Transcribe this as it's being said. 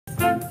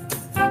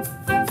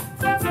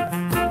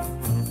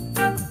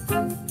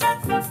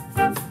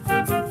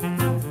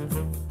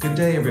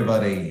day,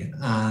 everybody,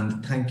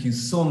 and thank you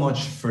so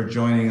much for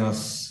joining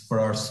us for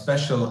our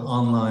special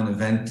online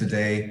event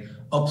today,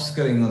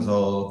 Upskilling Us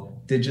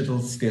All, Digital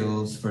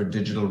Skills for a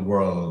Digital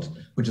World,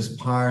 which is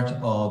part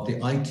of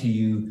the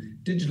ITU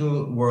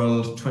Digital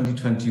World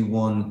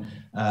 2021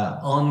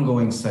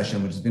 ongoing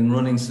session, which has been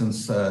running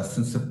since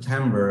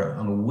September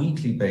on a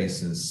weekly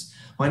basis.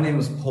 My name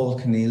is Paul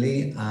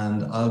Keneally,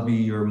 and I'll be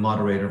your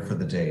moderator for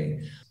the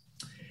day.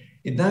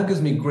 It now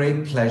gives me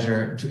great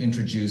pleasure to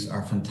introduce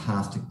our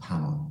fantastic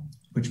panel,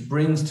 which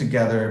brings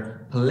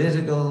together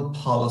political,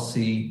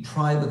 policy,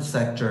 private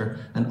sector,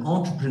 and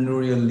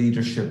entrepreneurial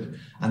leadership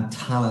and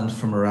talent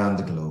from around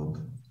the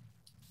globe.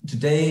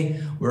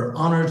 Today, we're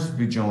honored to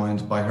be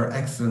joined by Her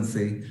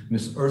Excellency,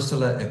 Ms.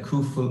 Ursula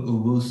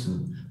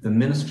Ekuful-Owusu, the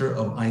Minister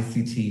of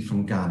ICT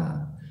from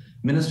Ghana.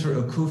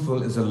 Minister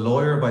Ekuful is a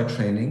lawyer by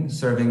training,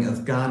 serving as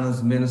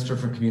Ghana's Minister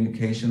for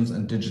Communications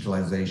and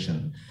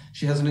Digitalization.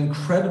 She has an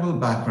incredible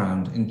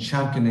background in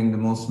championing the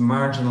most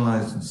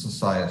marginalized in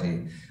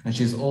society, and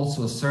she is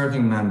also a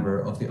serving member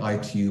of the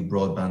ITU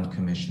Broadband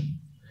Commission.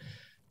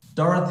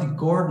 Dorothy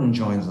Gordon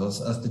joins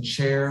us as the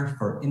Chair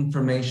for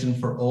Information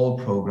for All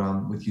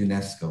program with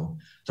UNESCO.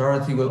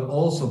 Dorothy will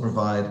also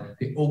provide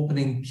the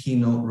opening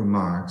keynote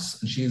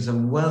remarks, and she is a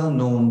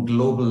well-known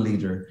global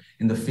leader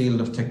in the field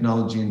of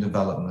technology and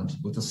development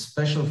with a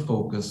special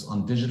focus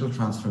on digital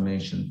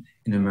transformation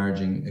in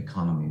emerging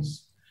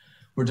economies.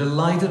 We're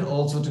delighted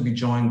also to be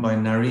joined by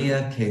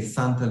Naria K.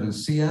 Santa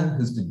Lucia,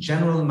 who's the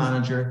General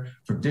Manager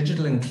for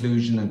Digital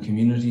Inclusion and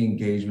Community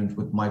Engagement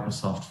with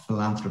Microsoft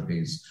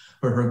Philanthropies,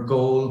 where her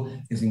goal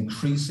is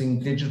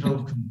increasing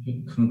digital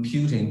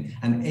computing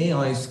and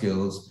AI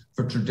skills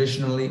for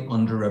traditionally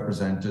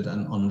underrepresented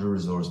and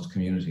under-resourced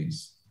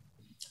communities.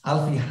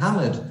 Alfie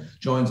Hamid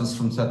joins us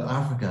from South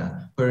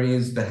Africa, where he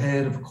is the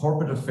Head of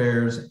Corporate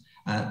Affairs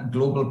and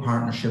Global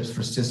Partnerships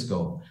for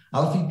Cisco.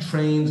 Alfie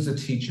trained as a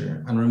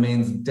teacher and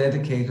remains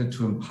dedicated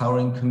to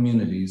empowering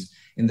communities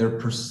in their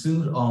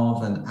pursuit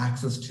of and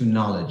access to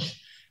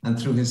knowledge, and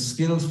through his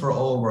Skills for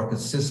All work at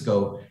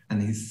Cisco and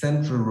his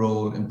central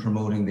role in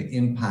promoting the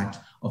impact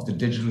of the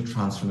digital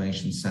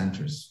transformation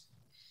centers.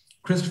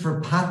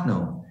 Christopher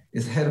Patno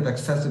is Head of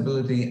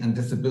Accessibility and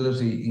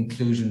Disability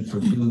Inclusion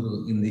for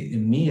Google in the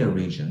EMEA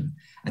region,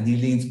 and he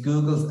leads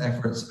Google's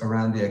efforts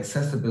around the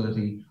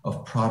accessibility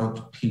of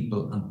product,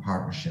 people, and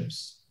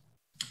partnerships.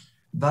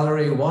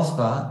 Valerie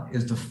Waspa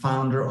is the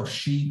founder of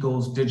She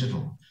Goes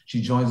Digital.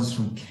 She joins us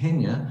from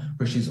Kenya,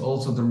 where she's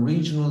also the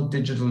Regional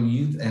Digital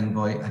Youth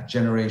Envoy at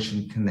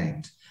Generation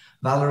Connect.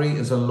 Valerie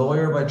is a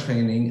lawyer by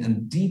training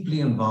and deeply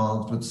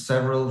involved with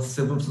several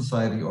civil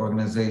society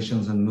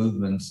organizations and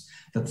movements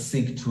that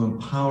seek to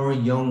empower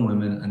young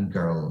women and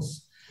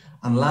girls.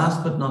 And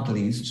last but not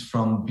least,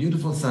 from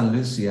beautiful San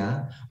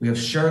Lucia, we have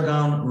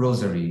Shergan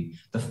Rosary,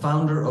 the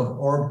founder of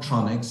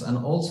Orbtronics and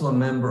also a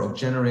member of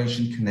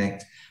Generation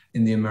Connect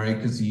in the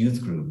Americas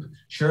Youth Group.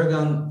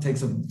 Shergan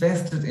takes a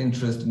vested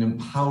interest in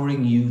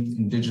empowering youth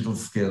in digital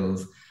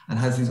skills and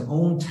has his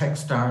own tech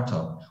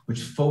startup,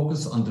 which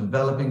focus on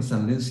developing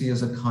San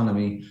Lucia's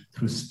economy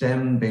through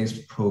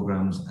STEM-based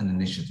programs and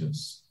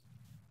initiatives.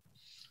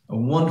 A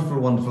wonderful,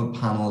 wonderful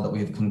panel that we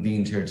have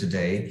convened here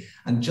today.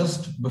 And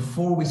just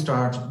before we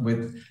start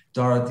with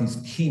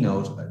Dorothy's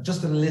keynote,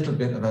 just a little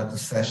bit about the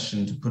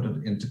session to put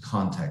it into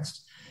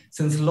context.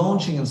 Since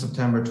launching in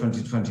September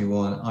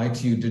 2021,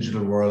 ITU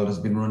Digital World has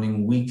been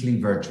running weekly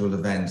virtual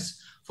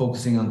events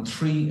focusing on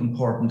three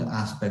important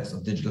aspects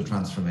of digital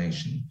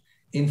transformation: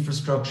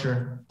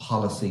 infrastructure,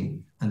 policy,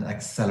 and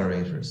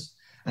accelerators.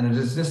 And it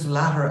is this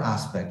latter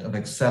aspect of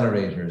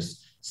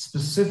accelerators,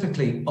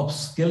 specifically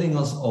upskilling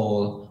us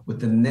all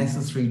with the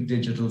necessary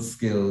digital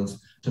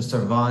skills to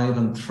survive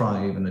and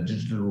thrive in a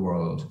digital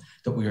world,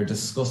 that we are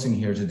discussing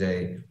here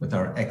today with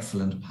our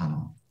excellent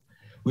panel.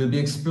 We'll be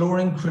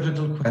exploring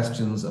critical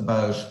questions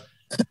about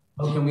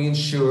how can we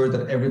ensure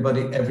that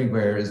everybody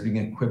everywhere is being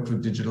equipped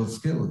with digital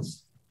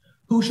skills?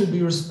 Who should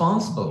be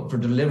responsible for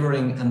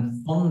delivering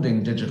and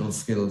funding digital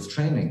skills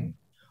training?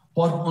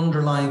 What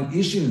underlying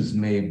issues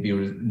need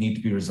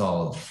to be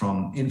resolved,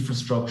 from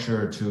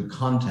infrastructure to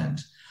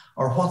content?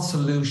 Or what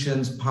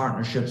solutions,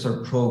 partnerships,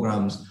 or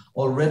programs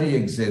already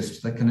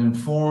exist that can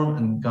inform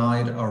and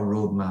guide our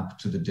roadmap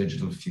to the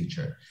digital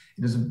future?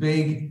 It is a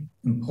big,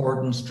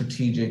 important,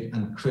 strategic,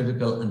 and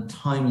critical and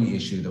timely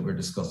issue that we're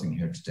discussing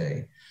here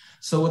today.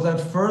 So without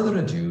further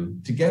ado,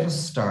 to get us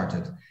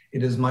started,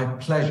 it is my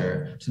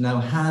pleasure to now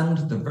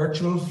hand the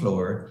virtual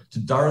floor to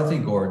Dorothy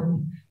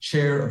Gordon,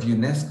 Chair of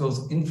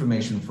UNESCO's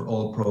Information for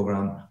All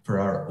program, for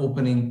our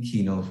opening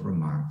keynote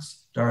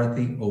remarks.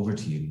 Dorothy, over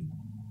to you.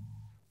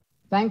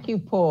 Thank you,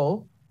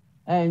 Paul,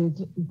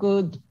 and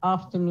good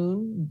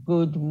afternoon,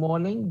 good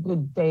morning,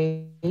 good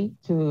day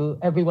to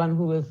everyone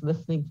who is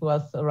listening to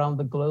us around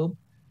the globe,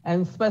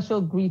 and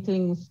special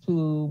greetings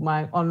to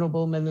my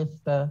Honorable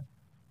Minister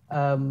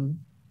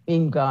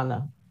in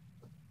Ghana.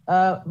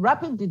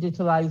 Rapid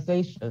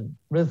digitalization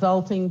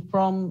resulting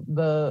from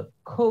the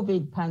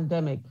COVID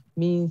pandemic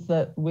means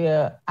that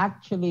we're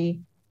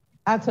actually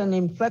at an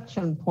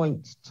inflection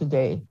point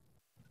today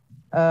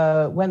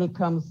when it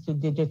comes to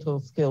digital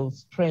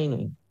skills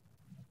training.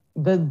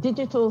 The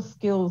digital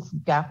skills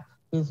gap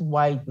is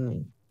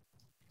widening.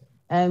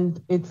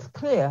 And it's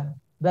clear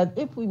that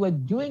if we were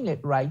doing it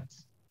right,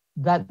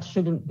 that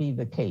shouldn't be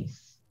the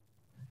case.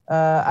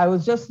 I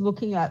was just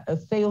looking at a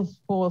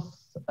Salesforce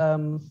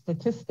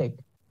statistic,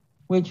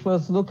 which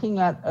was looking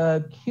at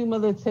a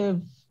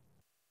cumulative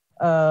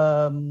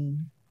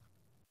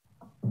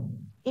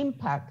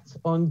impact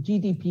on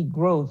GDP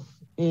growth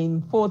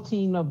in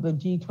 14 of the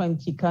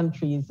G20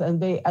 countries,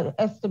 and they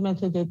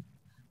estimated it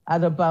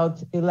at about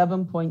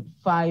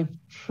 11.5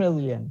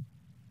 trillion.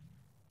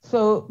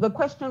 So the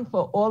question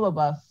for all of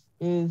us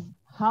is,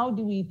 how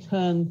do we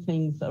turn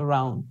things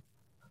around?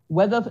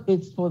 Whether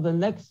it's for the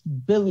next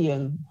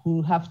billion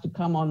who have to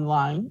come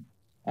online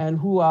and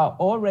who are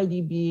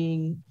already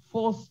being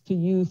forced to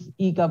use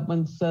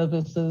e-government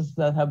services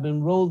that have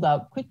been rolled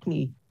out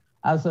quickly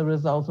as a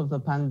result of the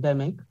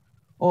pandemic,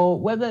 or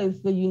whether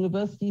it's the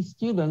university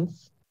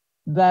students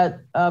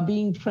that are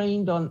being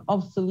trained on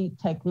obsolete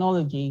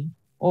technology,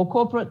 or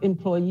corporate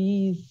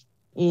employees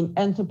in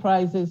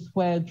enterprises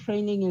where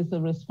training is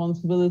the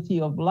responsibility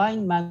of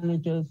line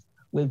managers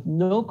with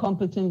no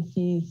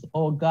competencies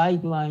or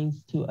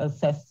guidelines to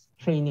assess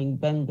training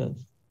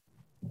vendors.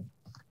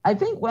 I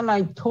think when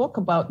I talk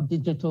about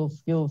digital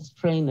skills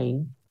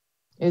training,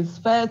 it's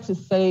fair to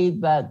say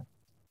that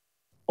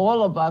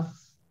all of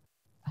us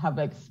have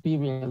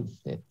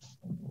experienced it.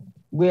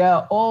 We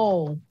are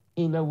all,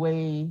 in a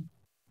way,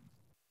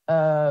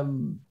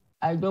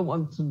 I don't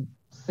want to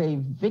say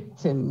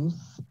victims,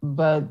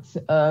 but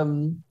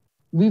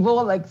we've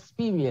all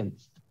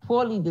experienced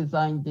poorly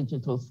designed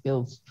digital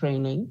skills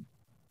training,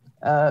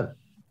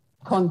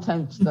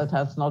 content that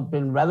has not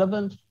been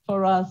relevant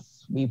for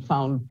us. We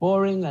found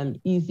boring and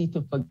easy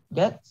to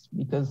forget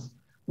because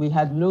we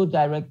had no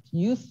direct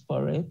use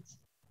for it.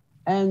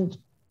 And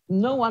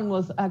no one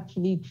was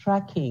actually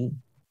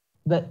tracking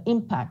the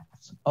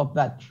impact of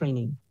that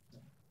training.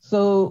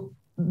 So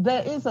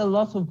there is a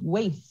lot of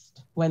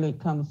waste when it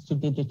comes to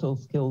digital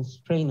skills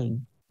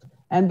training.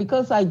 And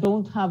because I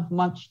don't have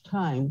much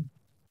time,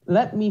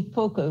 let me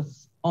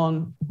focus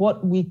on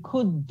what we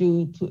could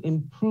do to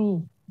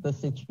improve the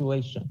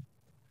situation.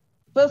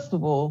 First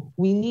of all,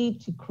 we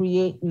need to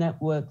create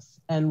networks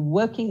and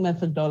working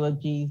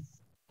methodologies,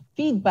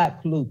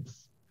 feedback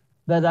loops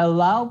that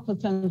allow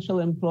potential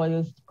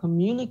employers to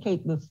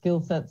communicate the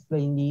skill sets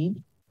they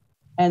need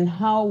and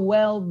how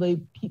well the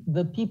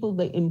people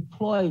they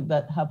employ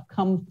that have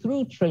come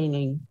through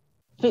training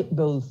fit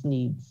those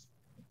needs.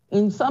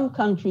 In some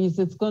countries,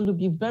 it's going to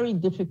be very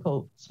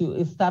difficult to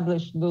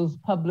establish those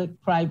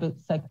public-private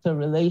sector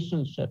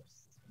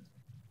relationships.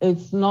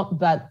 It's not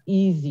that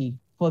easy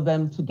for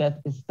them to get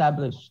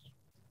established.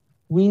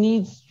 We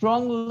need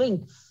strong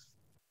links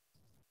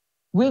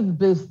with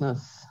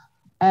business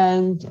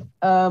and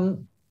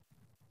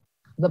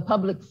the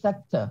public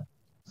sector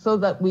so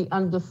that we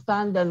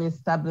understand and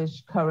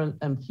establish current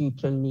and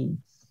future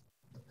needs.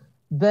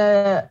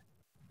 There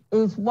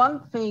is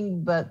one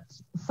thing that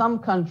some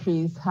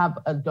countries have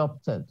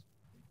adopted,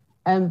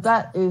 and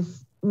that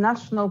is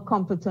national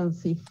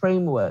competency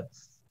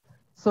frameworks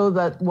so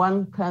that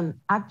one can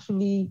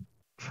actually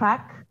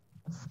track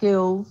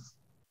skills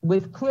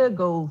with clear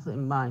goals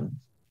in mind.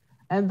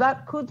 And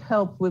that could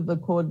help with the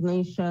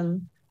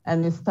coordination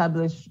and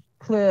establish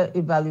clear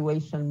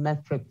evaluation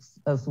metrics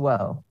as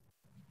well.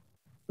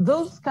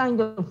 Those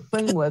kind of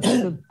frameworks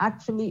should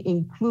actually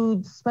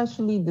include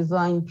specially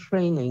designed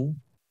training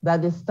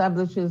that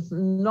establishes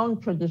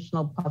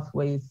non-traditional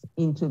pathways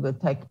into the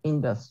tech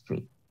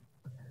industry.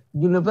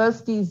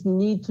 Universities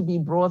need to be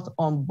brought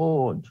on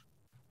board.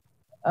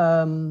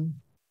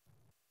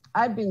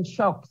 I've been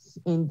shocked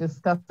in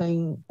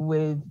discussing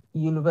with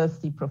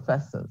university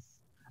professors.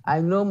 I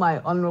know my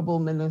honorable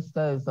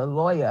minister is a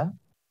lawyer,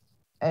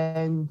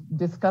 and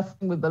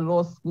discussing with the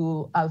law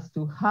school as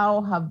to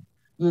how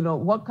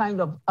what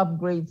kind of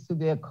upgrades to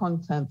their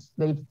content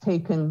they've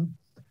taken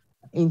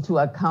into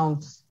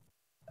account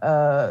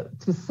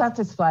to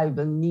satisfy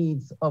the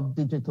needs of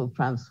digital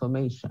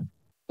transformation.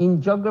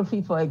 In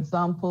geography, for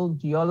example,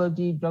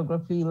 geology,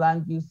 geography,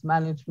 land use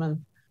management,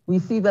 we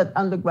see that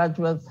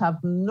undergraduates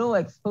have no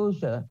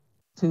exposure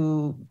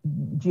to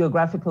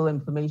geographical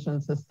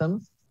information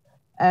systems.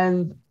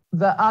 And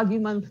the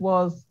argument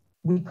was,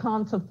 we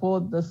can't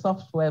afford the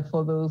software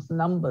for those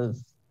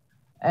numbers.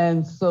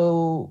 And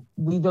so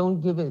we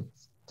don't give it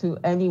to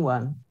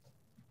anyone.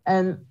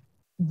 And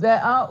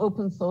there are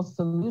open source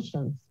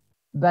solutions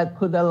that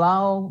could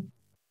allow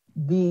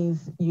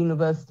these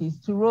universities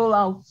to roll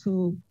out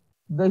to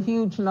the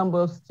huge number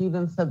of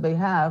students that they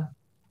have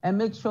and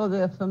make sure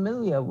they're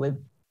familiar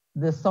with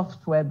the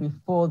software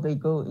before they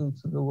go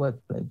into the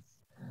workplace.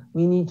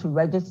 We need to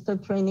register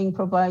training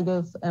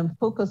providers and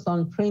focus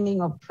on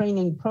training of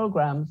training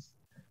programs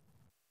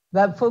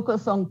that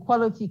focus on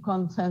quality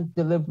content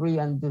delivery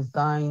and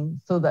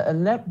design so that a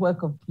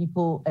network of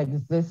people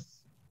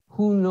exists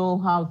who know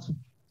how to,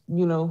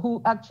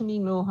 who actually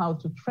know how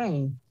to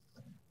train.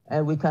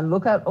 And we can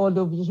look at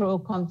audiovisual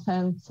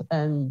content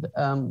and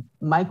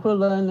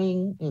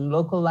micro-learning in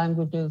local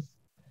languages.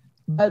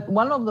 But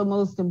one of the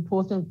most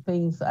important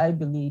things, I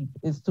believe,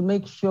 is to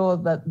make sure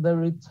that the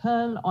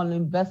return on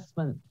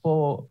investment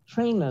for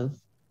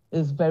trainers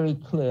is very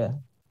clear.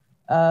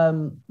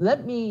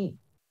 Let me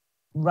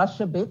rush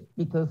a bit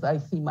because I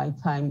see my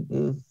time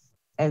is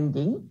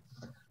ending.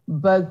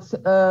 But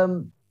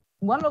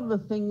one of the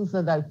things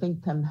that I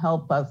think can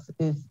help us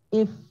is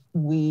if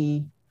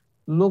we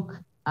look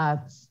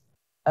at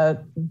a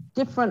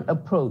different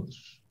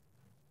approach,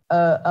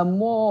 a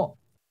more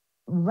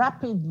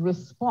rapid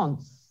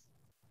response.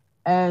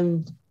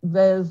 And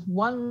there's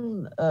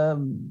one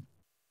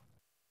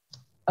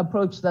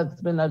approach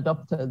that's been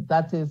adopted,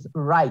 that is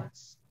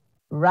RITES,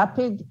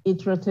 rapid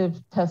iterative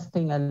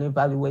testing and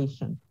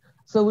evaluation.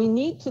 So we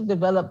need to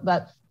develop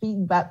that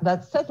feedback,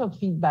 that set of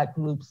feedback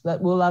loops that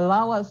will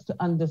allow us to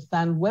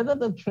understand whether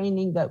the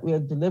training that we are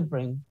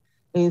delivering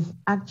is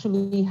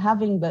actually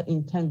having the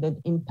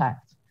intended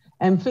impact,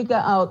 and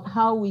figure out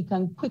how we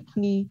can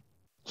quickly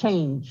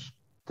change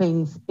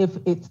things if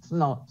it's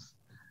not.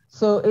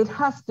 So it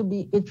has to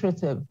be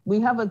iterative. We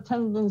have a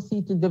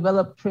tendency to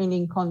develop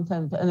training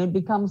content and it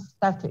becomes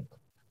static.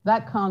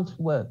 That can't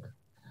work.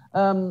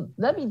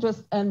 Let me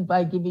just end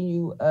by giving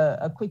you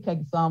a quick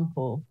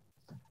example.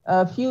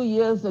 A few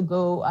years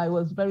ago, I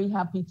was very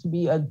happy to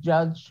be a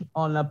judge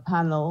on a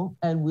panel,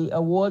 and we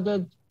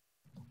awarded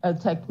a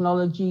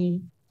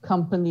technology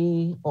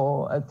company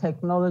or a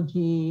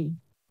technology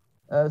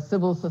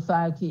civil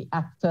society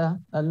actor,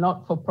 a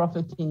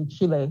not-for-profit in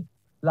Chile,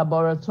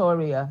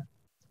 Laboratoria,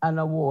 an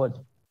award.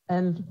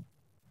 And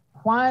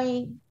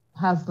why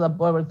has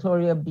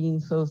Laboratoria been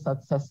so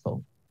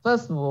successful?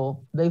 First of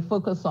all, they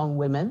focus on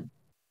women,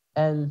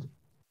 and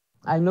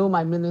I know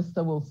my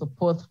minister will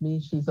support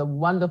me. She's a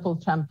wonderful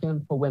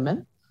champion for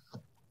women.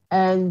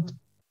 And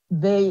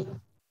they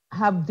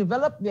have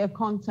developed their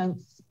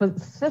content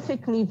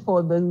specifically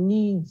for the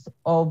needs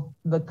of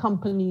the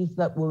companies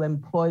that will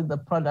employ the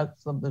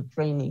products of the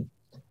training.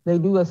 They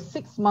do a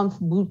 6-month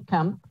boot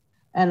camp,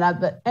 and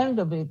at the end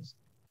of it,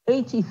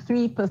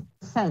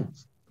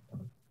 83%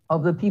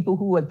 of the people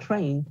who were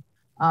trained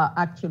are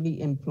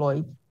actually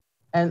employed.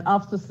 And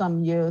after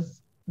some years,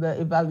 the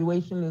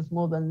evaluation is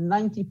more than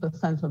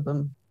 90% of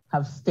them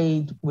have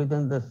stayed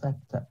within the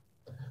sector.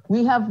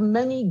 We have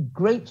many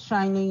great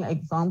shining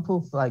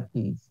examples like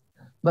these,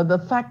 but the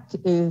fact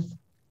is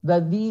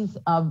that these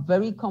are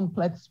very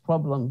complex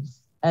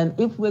problems. And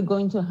if we're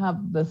going to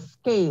have the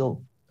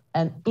scale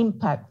and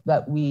impact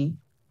that we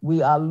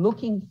are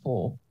looking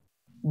for,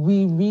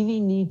 we really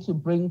need to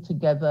bring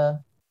together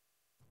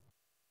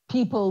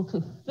people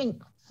to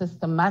think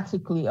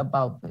systematically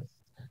about this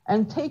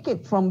and take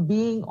it from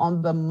being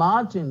on the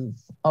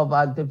margins of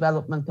our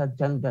development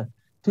agenda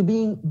to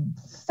being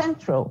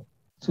central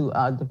to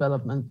our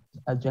development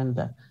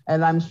agenda.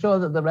 And I'm sure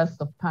that the rest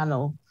of the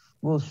panel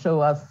will show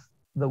us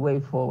the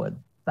way forward.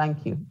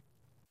 Thank you.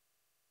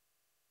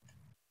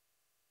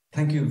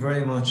 Thank you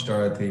very much,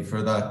 Dorothy,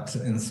 for that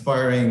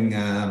inspiring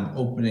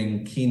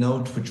opening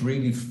keynote, which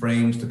really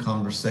frames the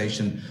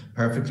conversation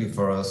perfectly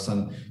for us.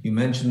 And you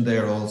mentioned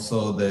there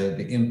also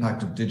the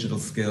impact of digital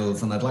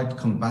skills. And I'd like to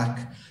come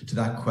back to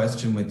that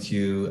question with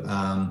you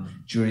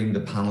during the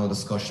panel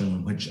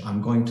discussion, which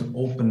I'm going to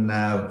open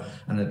now.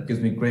 And it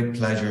gives me great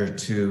pleasure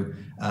to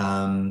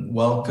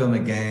welcome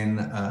again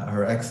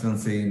Her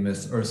Excellency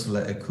Ms.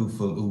 Ursula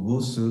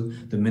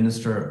Ekuful-Owusu, the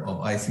Minister of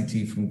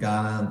ICT from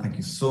Ghana. And thank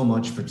you so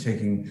much for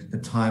taking the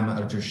time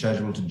out of your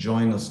schedule to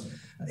join us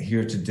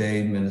here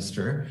today,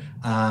 Minister.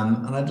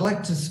 And I'd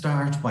like to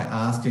start by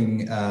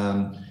asking,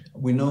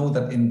 we know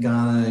that in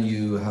Ghana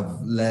you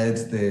have led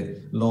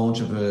the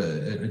launch of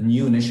a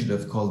new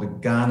initiative called the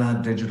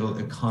Ghana Digital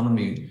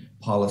Economy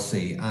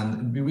Policy, and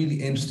it'd be really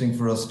interesting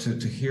for us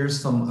to hear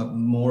some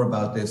more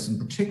about this, and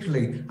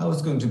particularly how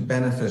it's going to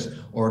benefit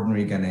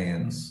ordinary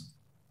Ghanaians.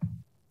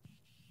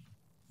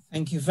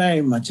 Thank you very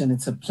much, and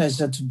it's a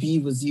pleasure to be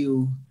with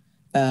you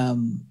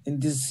in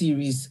this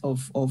series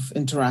of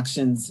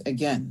interactions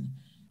again.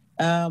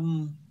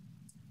 You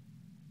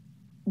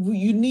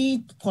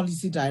need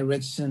policy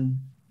direction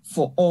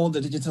for all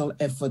the digital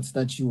efforts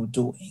that you are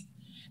doing.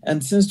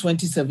 And since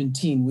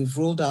 2017, we've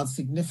rolled out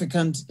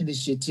significant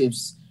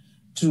initiatives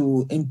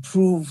to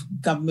improve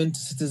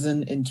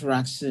government-to-citizen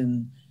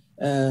interaction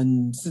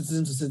and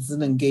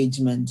citizen-to-citizen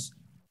engagement,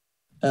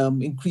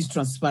 increase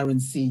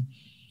transparency,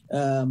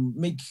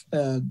 make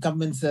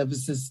government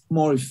services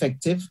more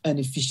effective and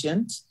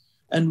efficient,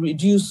 and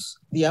reduce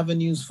the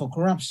avenues for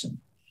corruption.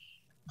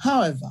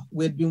 However,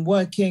 we've been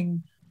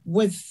working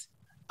with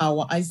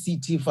our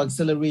ICT for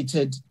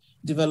Accelerated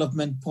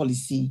Development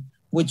Policy,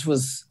 which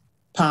was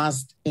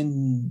passed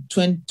in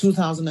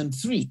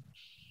 2003.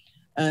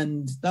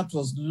 And that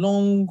was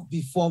long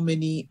before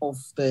many of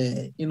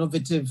the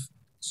innovative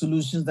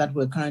solutions that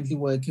we're currently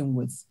working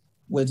with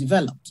were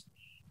developed.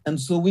 And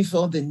so we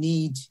felt the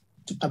need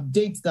to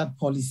update that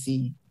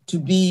policy to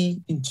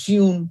be in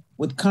tune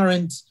with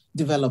current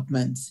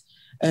developments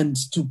and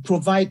to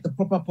provide the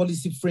proper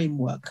policy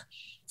framework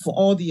for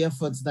all the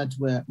efforts that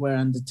were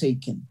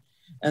undertaken.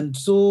 And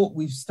so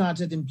we've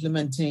started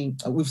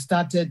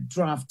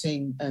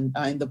drafting and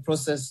are in the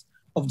process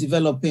of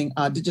developing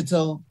our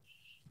digital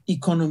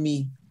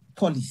economy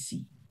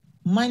policy,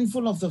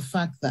 mindful of the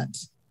fact that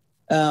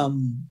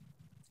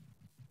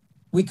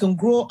we can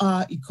grow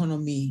our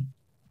economy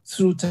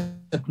through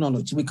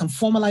technology. We can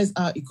formalize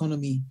our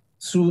economy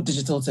through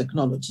digital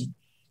technology.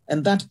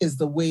 And that is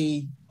the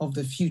way of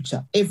the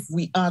future if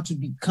we are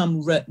to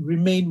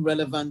remain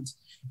relevant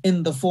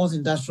in the fourth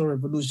industrial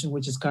revolution,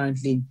 which is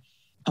currently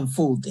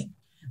unfolding.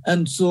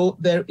 And so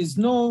there is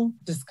no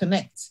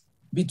disconnect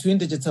between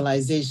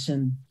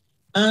digitalization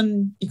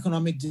and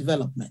economic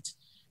development.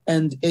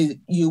 And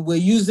we're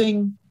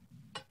using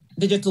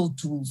digital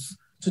tools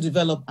to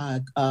develop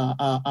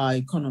our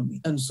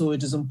economy. And so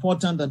it is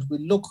important that we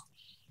look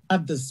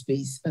at the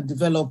space and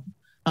develop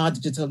our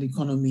digital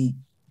economy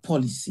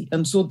policy.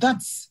 And so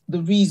that's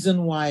the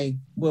reason why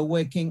we're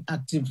working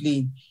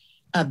actively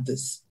at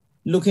this,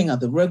 looking at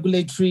the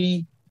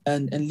regulatory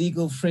and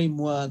legal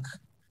framework,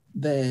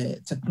 the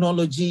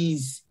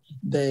technologies,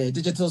 the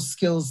digital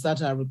skills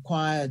that are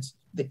required,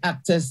 the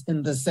actors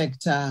in the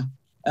sector,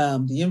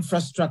 the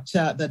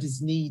infrastructure that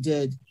is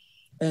needed,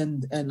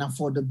 and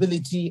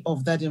affordability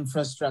of that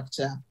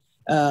infrastructure,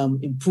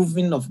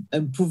 improvement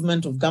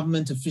of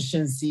government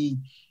efficiency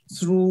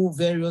through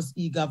various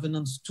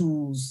e-governance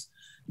tools,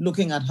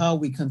 looking at how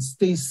we can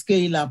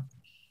scale up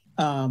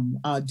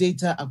our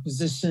data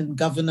acquisition,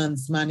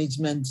 governance,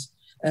 management,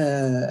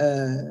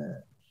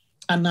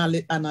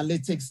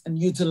 analytics, and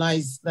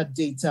utilize that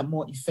data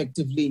more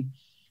effectively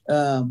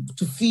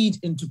to feed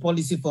into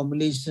policy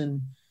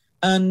formulation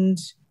and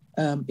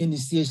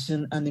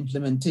initiation and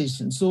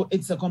implementation. So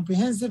it's a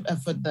comprehensive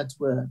effort that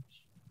we're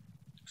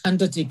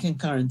undertaking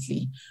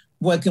currently,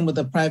 working with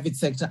the private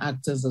sector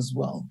actors as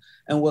well.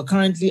 And we're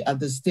currently at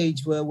the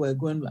stage where we're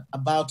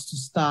about to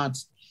start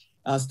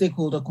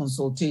stakeholder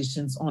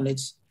consultations on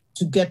it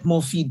to get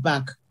more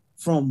feedback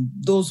from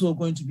those who are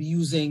going to be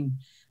using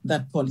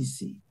that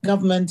policy.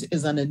 Government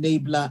is an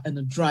enabler and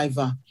a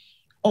driver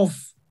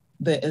of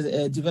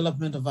the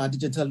development of our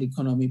digital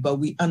economy, but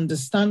we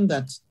understand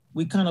that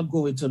we cannot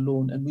go it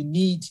alone and we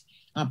need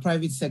our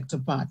private sector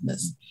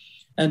partners.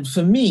 And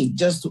for me,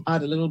 just to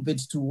add a little bit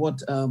to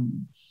what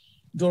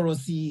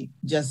Dorothy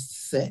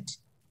just said,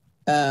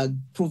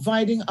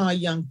 providing our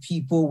young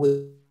people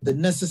with the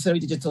necessary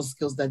digital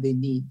skills that they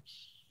need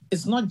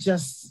is not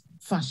just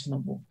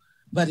fashionable,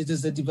 but it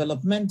is a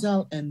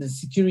developmental and a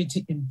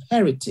security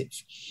imperative.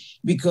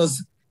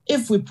 Because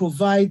if we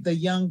provide the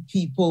young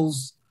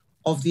peoples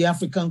of the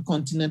African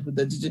continent with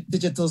the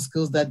digital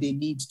skills that they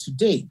need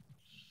today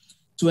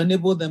to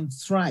enable them to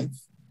thrive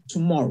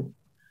tomorrow,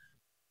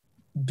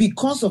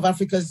 because of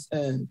Africa's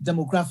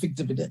demographic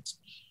dividend,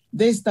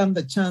 they stand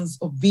the chance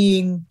of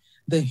being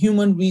the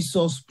human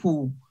resource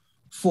pool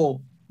for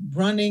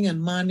running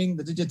and manning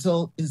the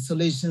digital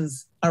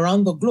installations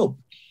around the globe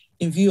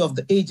in view of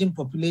the aging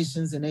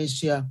populations in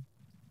Asia,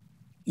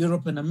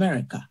 Europe, and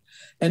America.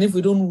 And if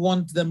we don't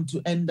want them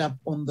to end up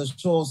on the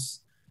shores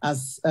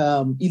as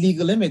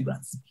illegal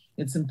immigrants,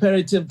 it's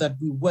imperative that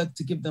we work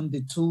to give them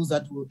the tools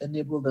that will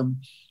enable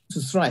them to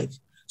thrive.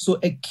 So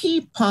a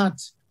key part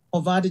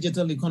of our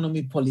digital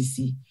economy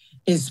policy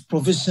is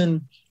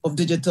provision of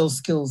digital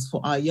skills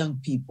for our young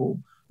people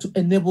to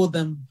enable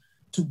them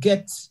to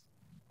get,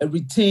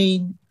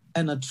 retain,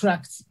 and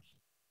attract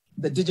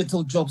the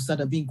digital jobs that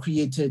are being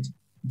created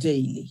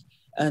daily.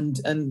 And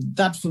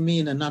that, for me,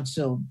 in a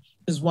nutshell,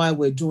 is why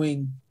we're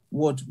doing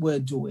what we're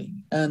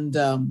doing. And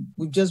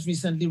we've just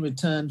recently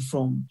returned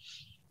from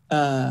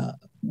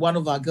one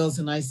of our Girls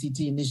in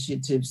ICT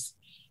initiatives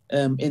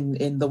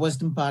in the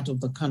western part of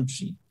the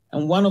country.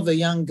 And one of the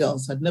young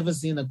girls had never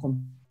seen a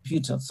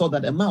computer, saw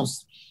that a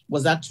mouse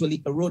was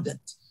actually a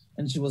rodent.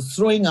 And she was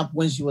throwing up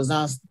when she was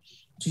asked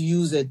to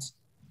use it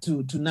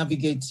to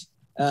navigate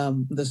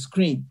the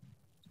screen.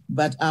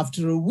 But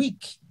after a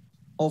week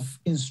of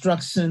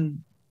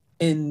instruction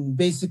in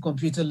basic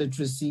computer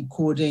literacy,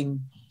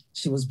 coding,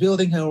 she was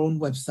building her own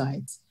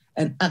website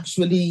and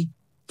actually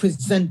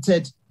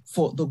presented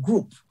for the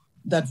group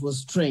that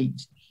was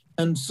trained.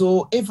 And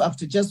so if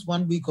after just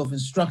 1 week of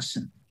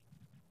instruction,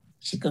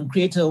 she can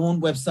create her own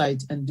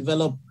website and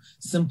develop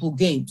simple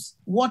games,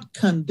 what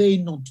can they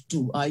not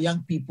do, our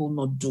young people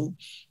not do,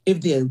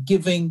 if they are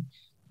giving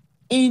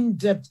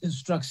in-depth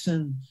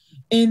instruction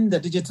in the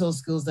digital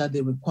skills that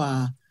they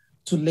require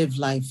to live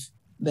life,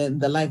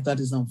 the life that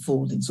is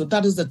unfolding. So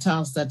that is the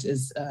task that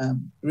is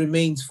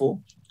remains for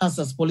us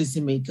as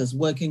policymakers,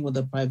 working with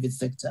the private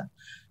sector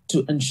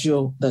to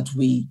ensure that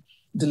we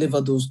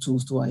deliver those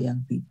tools to our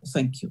young people.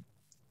 Thank you.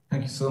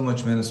 Thank you so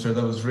much, Minister.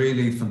 That was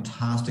really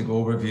fantastic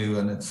overview,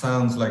 and it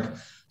sounds like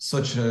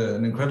such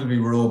an incredibly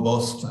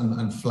robust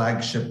and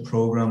flagship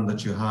program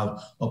that you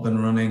have up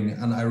and running.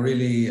 And I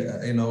really,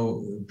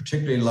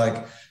 particularly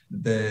like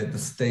the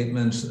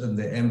statement and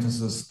the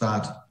emphasis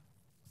that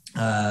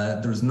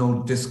there's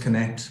no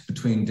disconnect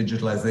between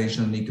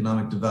digitalization and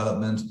economic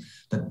development.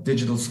 that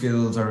digital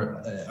skills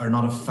are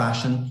not a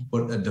fashion,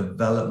 but a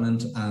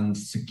development and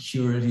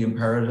security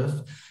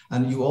imperative.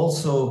 And you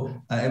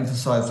also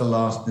emphasized a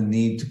lot the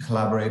need to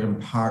collaborate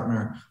and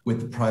partner with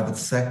the private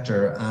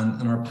sector.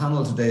 And in our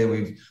panel today,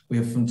 we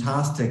have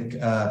fantastic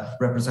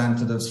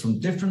representatives from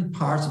different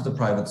parts of the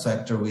private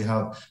sector. We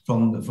have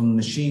from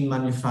machine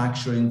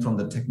manufacturing, from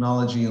the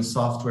technology and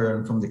software,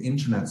 and from the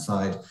internet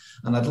side.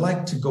 And I'd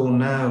like to go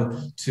now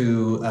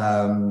to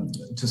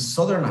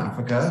Southern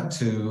Africa,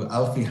 to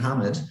Alfie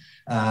Hamid,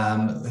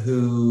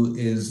 who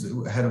is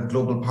head of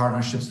global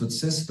partnerships with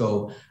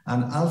Cisco.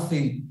 And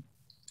Alfie,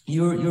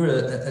 you're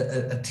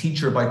a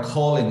teacher by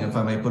calling, if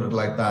I may put it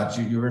like that.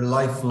 You're a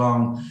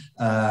lifelong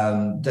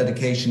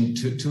dedication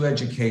to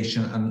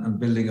education and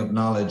building of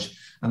knowledge.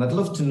 And I'd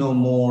love to know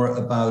more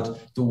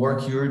about the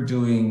work you're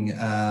doing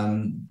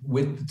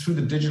through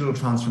the digital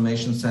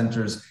transformation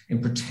centers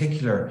in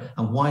particular,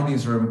 and why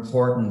these are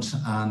important,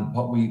 and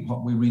what we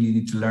really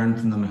need to learn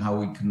from them, and how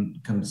we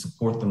can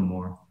support them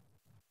more.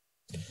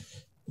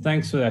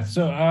 Thanks for that.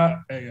 So,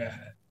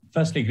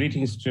 firstly,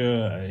 greetings to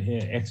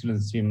Her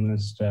Excellency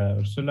Minister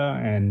Ursula,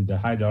 and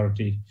hi,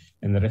 Dorothy,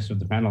 and the rest of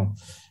the panel.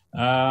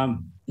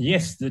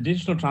 Yes, the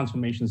digital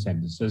transformation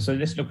centers. So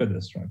let's look at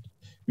this, right?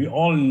 We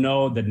all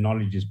know that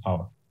knowledge is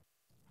power.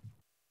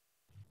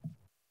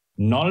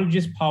 Knowledge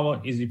is power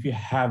is if you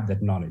have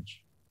that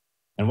knowledge.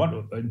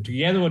 And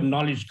together with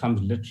knowledge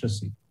comes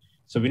literacy.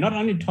 So we're not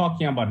only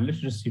talking about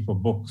literacy for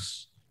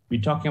books,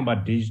 we're talking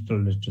about digital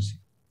literacy.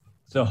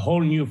 It's a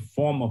whole new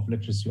form of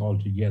literacy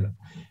altogether.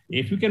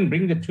 If you can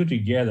bring the two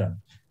together,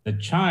 the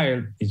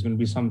child is going to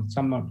be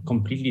somewhat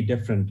completely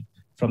different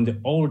from the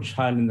old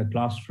child in the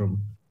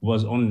classroom who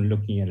was only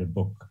looking at a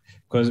book.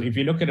 Because if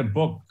you look at a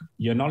book,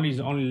 your knowledge is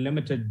only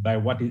limited by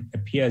what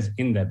appears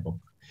in that book.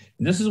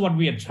 And this is what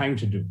we are trying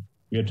to do.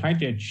 We are trying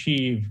to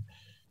achieve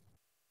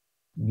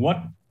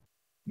what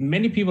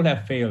many people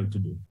have failed to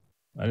do.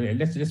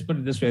 Let's put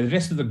it this way, the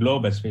rest of the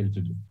globe has failed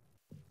to do.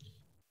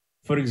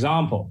 For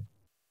example,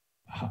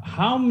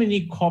 how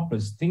many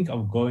corporates think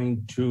of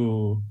going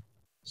to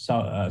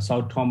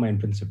Sao Tome and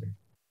Principe?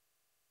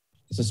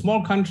 It's a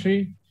small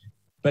country,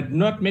 but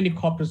not many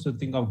corporates would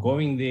think of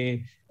going there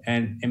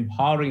and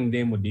empowering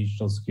them with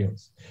digital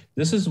skills.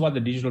 This is what the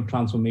Digital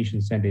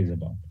Transformation Center is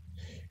about.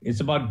 It's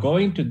about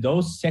going to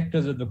those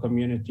sectors of the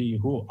community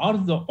who, out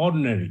of the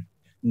ordinary,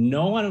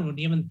 no one would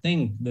even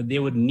think that they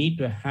would need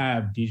to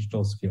have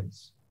digital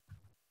skills.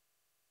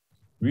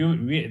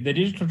 The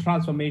Digital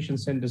Transformation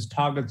Centers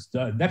targets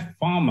that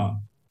farmer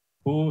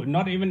who,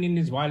 not even in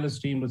his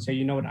wildest dream, would say,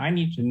 you know what, I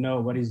need to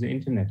know what is the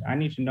internet. I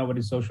need to know what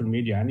is social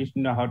media. I need to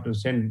know how to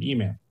send an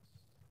email.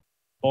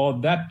 Or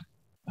that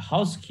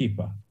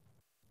housekeeper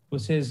who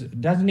says,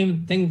 doesn't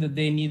even think that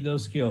they need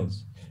those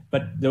skills,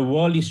 but the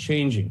world is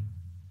changing.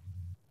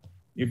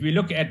 If we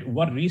look at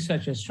what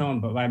research has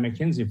shown by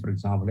McKinsey, for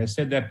example, they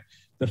said that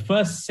the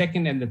first,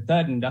 second, and the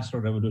third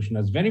industrial revolution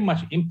has very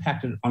much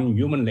impacted on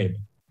human labor,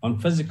 on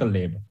physical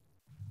labor.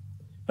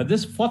 But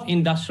this fourth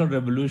industrial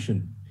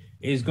revolution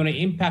is going to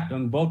impact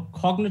on both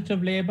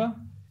cognitive labor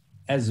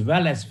as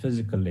well as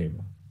physical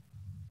labor.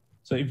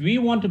 So if we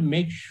want to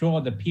make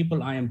sure that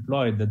people are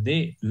employed, that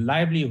their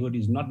livelihood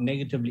is not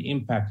negatively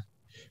impacted,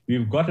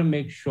 we've got to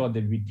make sure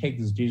that we take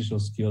these digital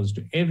skills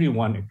to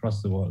everyone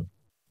across the world.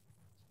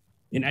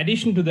 In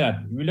addition to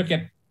that, we look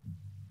at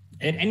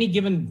any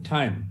given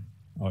time,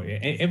 or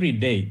every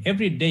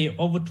day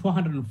over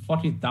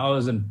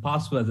 240,000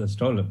 passwords are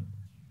stolen.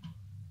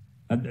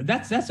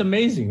 That's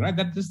amazing, right?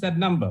 That's just that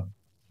number.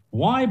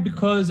 Why?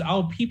 Because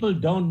our people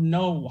don't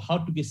know how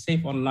to be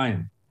safe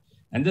online.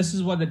 And this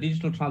is what the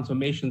Digital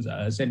Transformation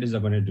Centers are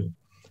going to do.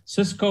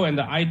 Cisco and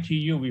the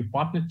ITU, we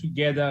partnered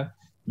together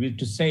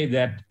to say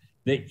that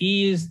there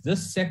is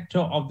this sector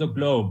of the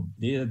globe,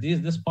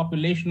 this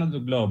population of the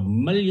globe,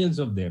 millions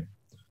of them,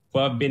 who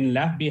have been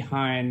left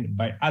behind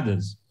by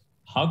others.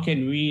 How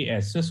can we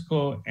as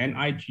Cisco and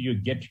ITU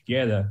get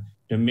together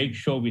to make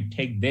sure we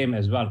take them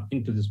as well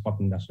into this fourth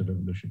industrial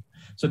revolution?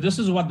 So this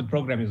is what the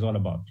program is all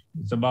about.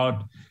 It's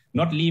about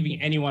not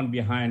leaving anyone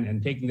behind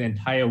and taking the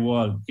entire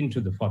world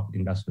into the fourth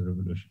industrial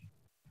revolution.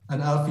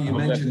 And Alfie, you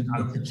mentioned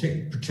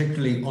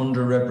particularly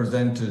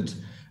underrepresented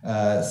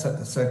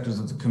sectors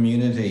of the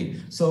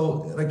community.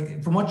 So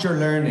like, from what you're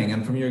learning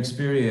and from your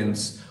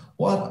experience,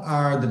 what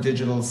are the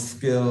digital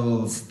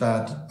skills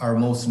that are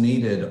most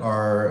needed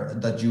or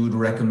that you would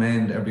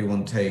recommend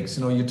everyone takes?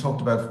 You know, you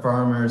talked about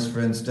farmers, for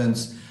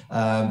instance,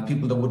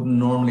 people that wouldn't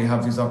normally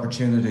have these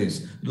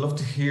opportunities. I'd love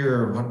to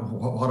hear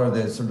what are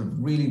the sort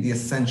of really the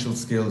essential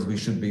skills we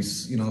should be,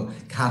 you know,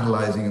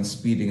 catalyzing and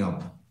speeding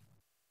up.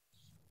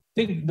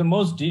 I think the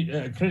most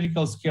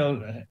critical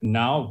skill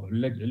now,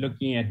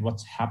 looking at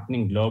what's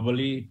happening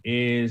globally,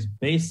 is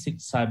basic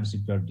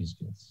cybersecurity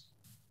skills.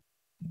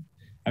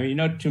 I mean, you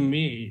know, to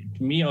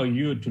me or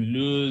you, to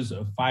lose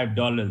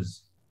 $5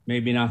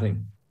 may be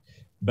nothing.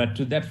 But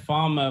to that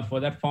farmer, for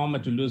that farmer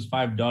to lose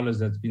 $5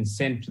 that's been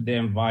sent to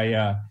them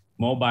via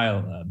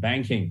mobile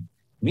banking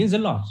means a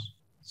lot.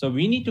 So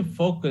we need to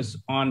focus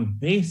on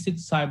basic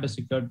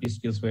cybersecurity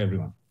skills for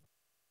everyone.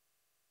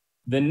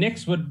 The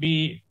next would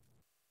be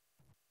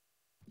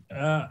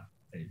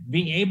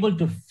being able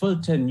to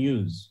filter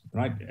news,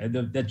 right?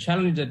 The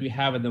challenge that we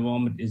have at the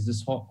moment is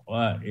this whole,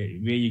 where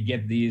you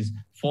get these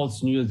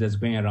false news that's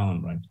going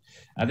around, right?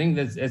 I think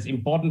that's it's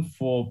important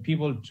for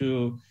people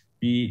to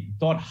be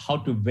taught how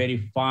to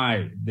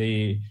verify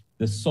the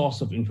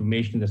source of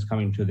information that's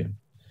coming to them.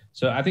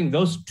 So I think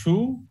those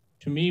two,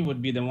 to me,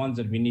 would be the ones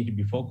that we need to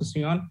be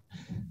focusing on,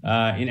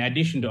 in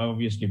addition to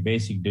obviously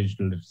basic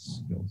digital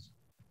skills.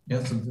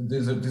 Yes, so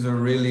these are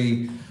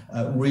really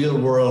real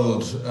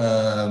world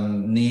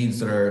needs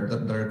that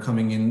are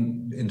coming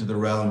into the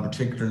realm,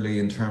 particularly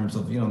in terms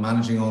of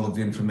managing all of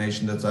the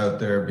information that's out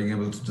there, being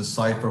able to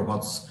decipher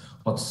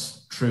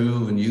what's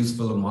true and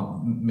useful and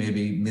what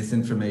maybe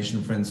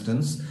misinformation, for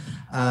instance.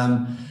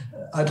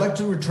 I'd like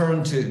to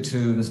return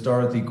to Ms.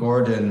 Dorothy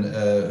Gordon,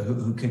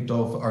 who kicked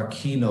off our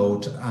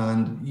keynote,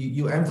 and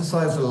you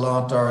emphasized a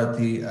lot,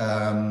 Dorothy,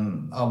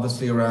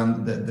 obviously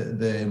around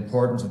the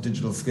importance of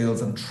digital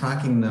skills and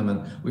tracking them.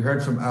 And we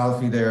heard from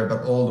Alfie there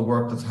about all the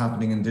work that's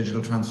happening in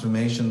digital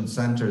transformation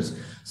centers.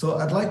 So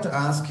I'd like to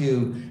ask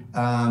you,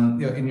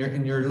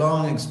 in your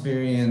long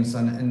experience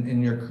and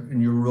in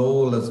your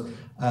role as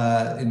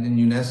in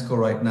UNESCO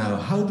right now,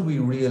 how do we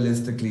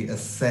realistically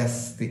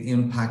assess the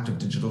impact of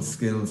digital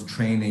skills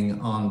training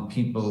on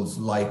people's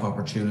life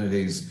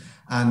opportunities?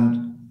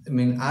 And I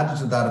mean, added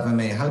to that, if I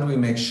may, how do we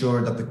make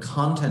sure that the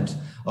content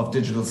of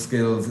digital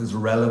skills is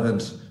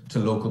relevant to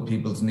local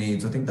people's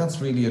needs? I think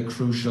that's really a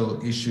crucial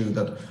issue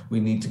that we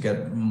need to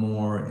get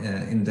more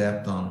in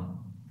depth on.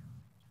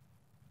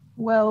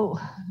 Well,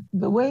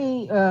 the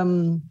way,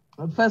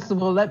 first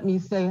of all, let me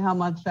say how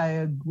much I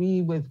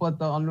agree with what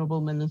the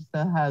Honorable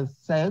Minister has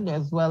said,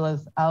 as well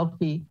as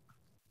Alfie.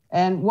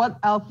 And what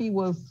Alfie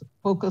was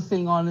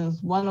focusing on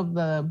is one of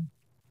the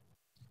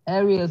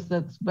areas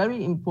that's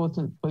very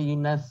important for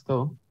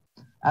UNESCO,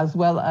 as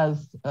well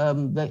as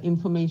the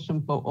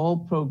Information for All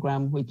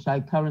program, which I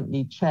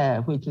currently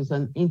chair, which is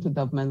an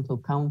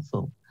intergovernmental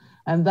council.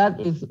 And that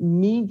is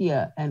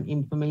media and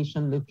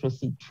information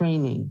literacy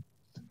training.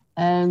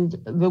 And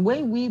the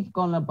way we've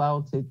gone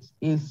about it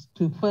is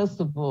to,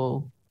 first of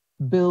all,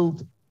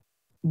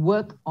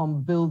 work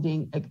on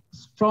building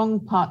strong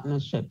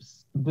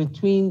partnerships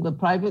between the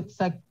private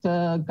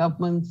sector,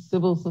 government,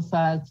 civil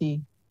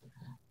society,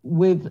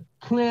 with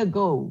clear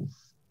goals,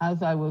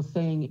 as I was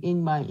saying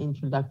in my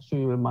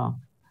introductory remark,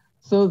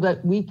 so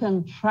that we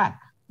can track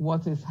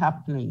what is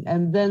happening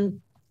and then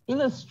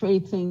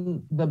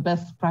illustrating the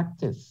best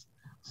practice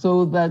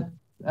so that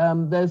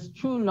there's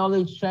true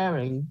knowledge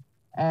sharing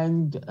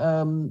and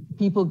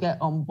people get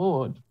on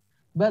board.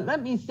 But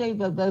let me say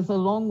that there's a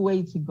long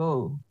way to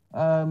go.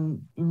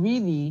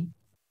 Really,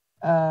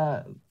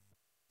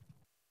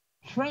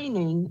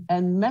 training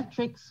and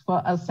metrics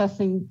for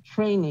assessing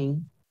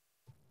training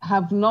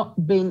have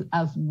not been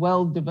as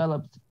well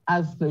developed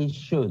as they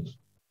should.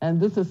 And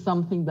this is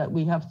something that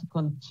we have to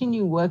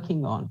continue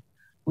working on.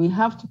 We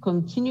have to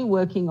continue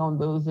working on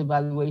those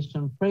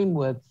evaluation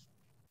frameworks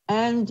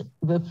and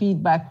the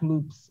feedback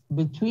loops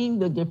between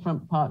the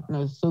different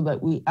partners so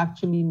that we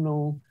actually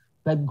know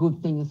that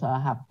good things are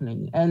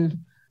happening. And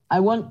I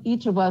want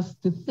each of us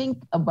to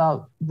think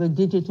about the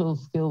digital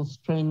skills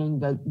training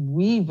that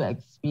we've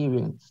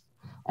experienced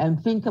and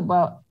think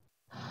about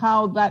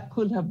how that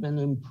could have been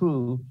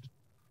improved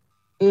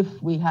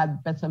if we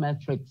had better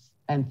metrics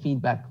and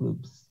feedback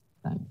loops.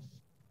 Thanks.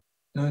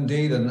 No,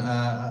 indeed, and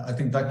I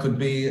think that could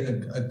be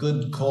a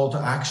good call to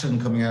action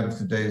coming out of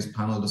today's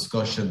panel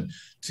discussion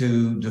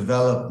to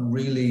develop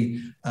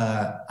really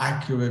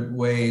accurate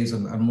ways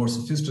and more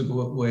sophisticated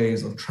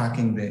ways of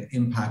tracking the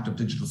impact of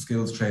digital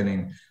skills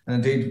training.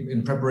 And indeed,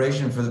 in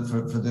preparation for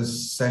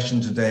this session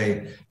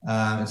today,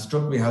 it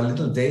struck me how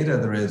little data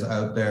there is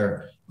out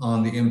there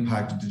on the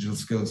impact of digital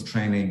skills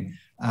training.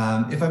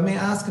 If I may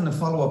ask in a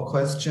follow-up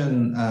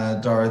question,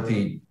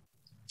 Dorothy,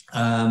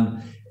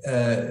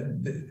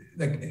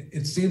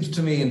 it seems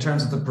to me in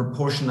terms of the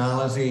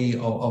proportionality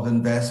of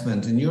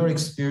investment, in your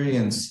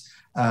experience,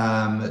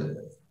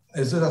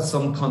 is it that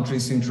some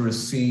countries seem to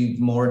receive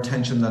more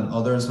attention than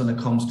others when it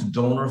comes to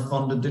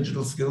donor-funded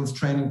digital skills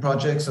training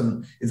projects?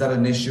 And is that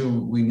an issue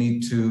we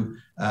need to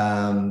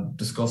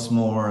discuss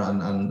more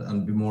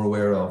and be more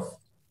aware of?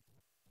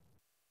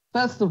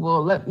 First of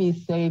all, let me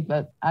say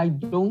that I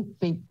don't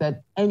think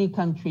that any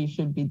country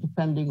should be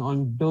depending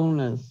on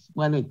donors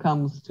when it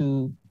comes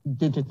to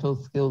digital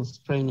skills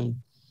training.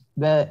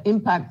 The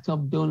impact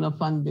of donor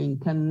funding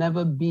can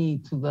never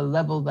be to the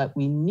level that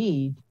we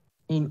need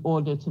in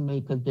order to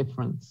make a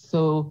difference.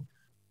 So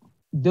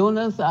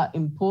donors are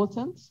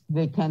important.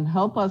 They can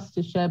help us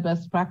to share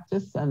best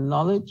practice and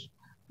knowledge,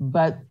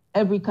 but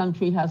every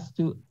country has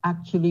to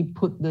actually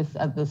put this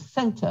at the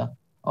center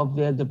of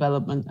their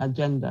development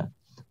agenda.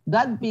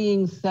 That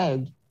being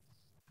said,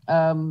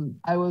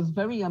 I was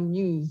very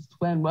amused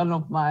when one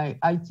of my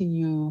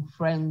ITU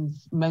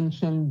friends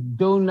mentioned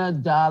donor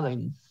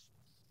darlings.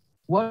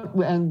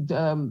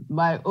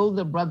 My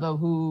older brother,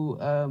 who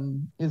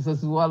is a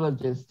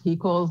zoologist, he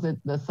calls it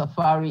the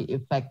safari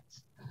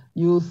effect.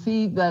 You'll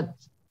see that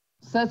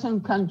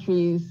certain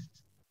countries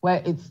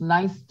where it's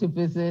nice to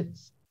visit,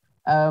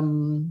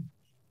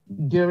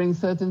 during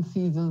certain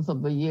seasons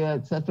of the year,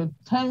 etc.,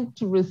 tend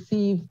to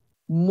receive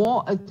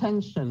more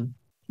attention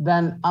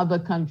than other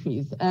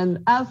countries. And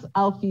as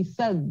Alfie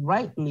said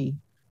rightly,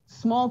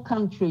 small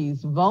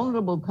countries,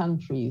 vulnerable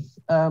countries,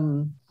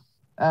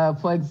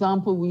 for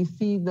example, we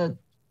see that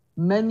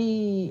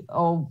many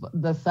of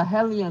the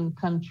Sahelian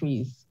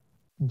countries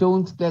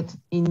don't get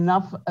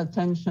enough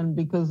attention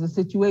because the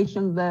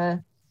situation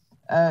there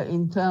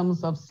in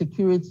terms of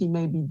security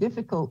may be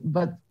difficult.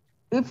 But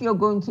if you're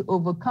going to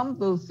overcome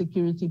those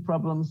security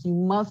problems, you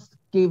must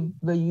give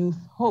the youth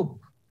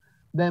hope.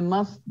 There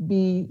must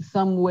be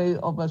some way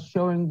of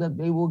assuring that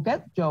they will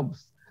get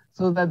jobs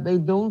so that they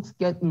don't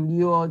get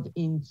lured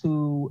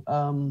into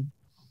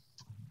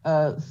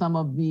some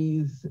of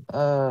these,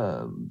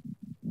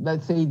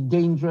 let's say,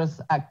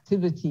 dangerous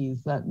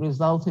activities that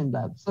result in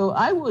that. So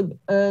I would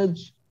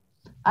urge,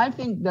 I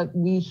think that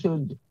we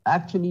should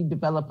actually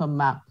develop a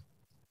map,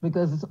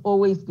 because it's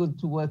always good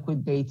to work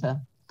with data.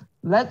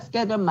 Let's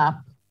get a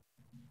map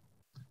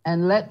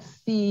and let's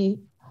see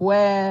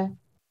where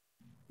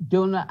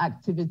donor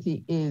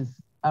activity is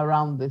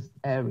around this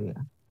area.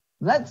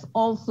 Let's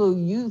also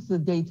use the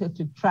data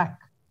to track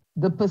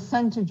the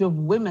percentage of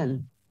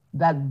women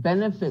that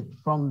benefit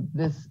from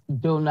this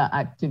donor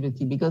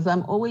activity, because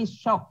I'm always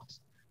shocked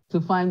to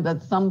find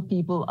that some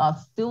people are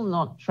still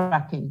not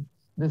tracking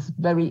this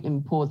very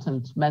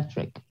important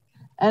metric.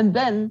 And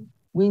then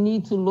we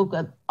need to look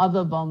at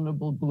other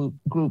vulnerable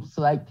groups,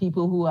 like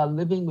people who are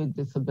living with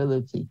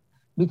disability,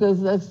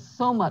 because there's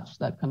so much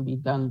that can be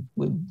done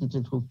with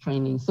digital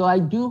training. So I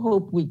do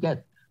hope we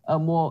get a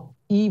more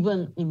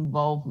even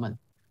involvement,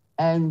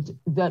 and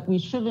that we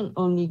shouldn't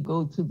only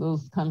go to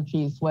those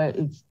countries where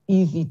it's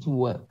easy to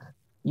work.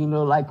 You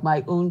know, like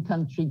my own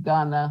country,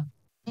 Ghana,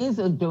 is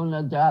a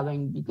donor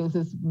darling because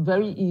it's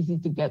very easy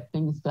to get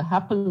things to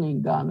happen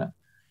in Ghana.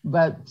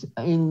 But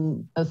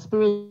in a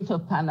spirit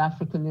of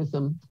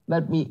Pan-Africanism,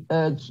 let me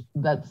urge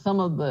that some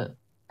of the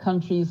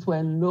countries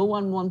where no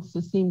one wants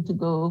to seem to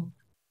go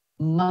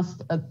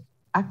must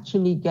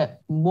actually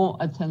get more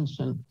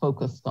attention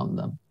focused on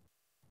them.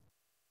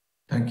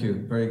 Thank you.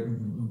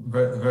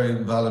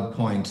 Very valid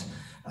point.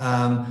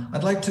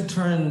 I'd like to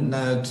turn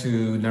now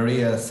to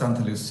Naria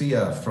Santa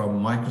Lucia from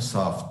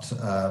Microsoft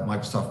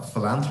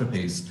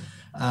Philanthropies.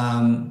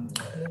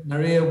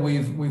 Naria,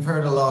 we've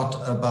heard a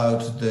lot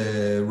about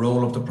the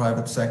role of the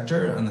private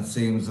sector, and it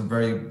seems a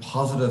very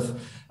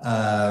positive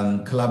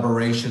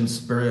collaboration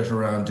spirit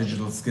around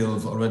digital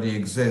skills already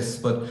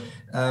exists. But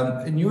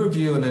in your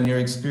view and in your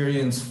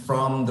experience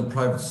from the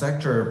private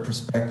sector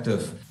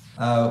perspective,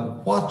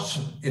 what,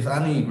 if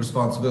any,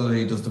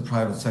 responsibility does the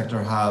private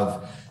sector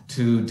have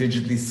to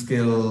digitally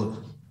skill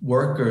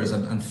workers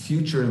and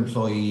future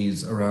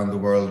employees around the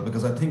world?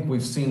 Because I think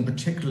we've seen,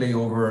 particularly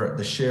over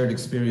the shared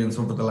experience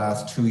over the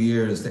last 2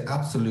 years, the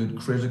absolute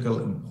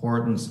critical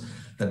importance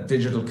that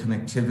digital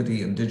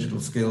connectivity and digital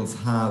skills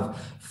have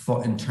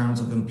in terms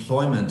of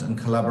employment and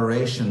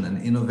collaboration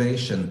and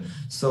innovation.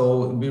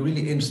 So it'd be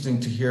really interesting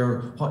to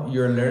hear what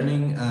you're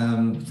learning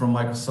from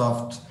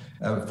Microsoft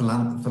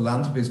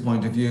Philanthropies'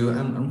 point of view,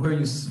 and where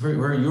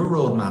your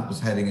roadmap is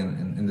heading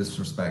in this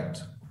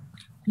respect.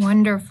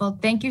 Wonderful.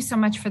 Thank you so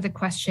much for the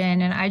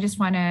question. And I just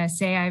want to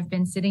say I've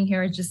been sitting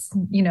here just,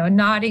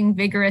 nodding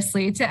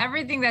vigorously to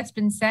everything that's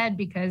been said,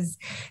 because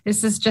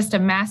this is just a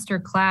master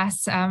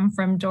class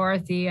from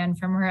Dorothy and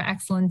from Her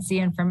Excellency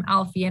and from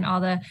Alfie and all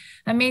the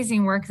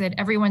amazing work that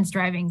everyone's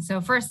driving.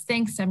 So first,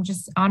 thanks. I'm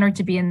just honored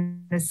to be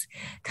in this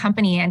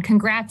company, and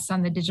congrats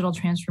on the digital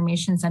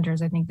transformation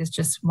centers. I think it's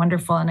just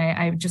wonderful. And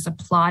I just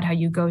applaud how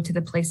you go to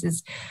the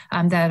places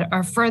that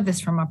are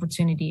furthest from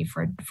opportunity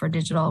for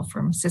digital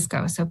from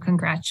Cisco. So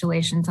congratulations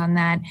on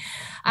that.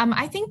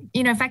 I think,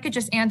 if I could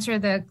just answer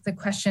the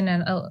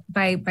question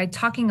by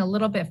talking a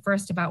little bit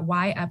first about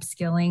why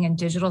upskilling and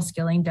digital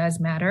skilling does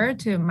matter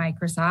to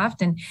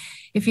Microsoft. And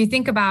if you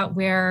think about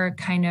where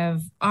kind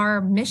of our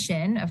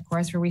mission, of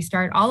course, where we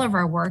start all of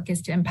our work,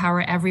 is to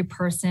empower every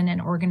person and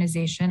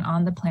organization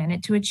on the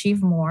planet to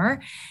achieve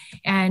more.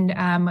 And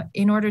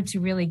in order to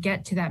really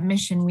get to that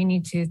mission, we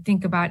need to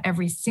think about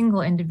every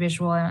single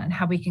individual and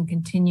how we can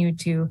continue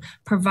to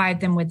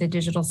provide them with the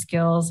digital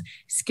skills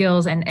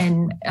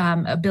and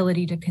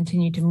ability to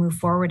continue to move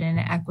forward in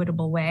an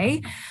equitable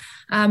way.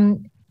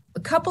 A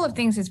couple of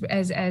things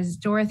as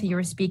Dorothy, you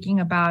were speaking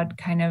about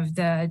kind of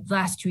the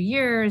last 2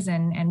 years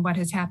and what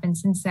has happened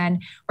since then.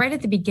 Right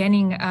at the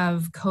beginning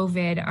of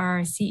COVID,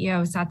 our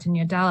CEO, Satya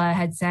Nadella,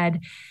 had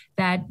said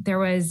that there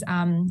was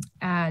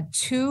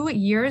 2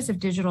 years of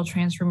digital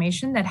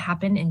transformation that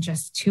happened in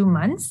just 2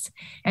 months.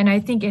 And I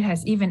think it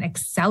has even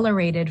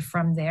accelerated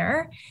from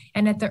there.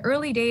 And at the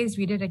early days,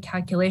 we did a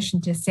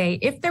calculation to say,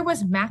 if there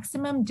was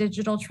maximum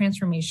digital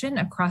transformation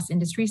across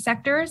industry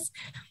sectors,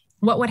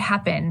 what would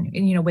happen?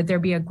 Would there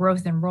be a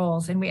growth in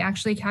roles? And we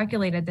actually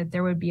calculated that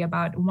there would be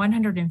about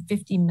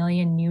 150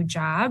 million new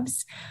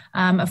jobs,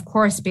 of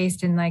course,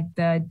 based in like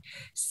the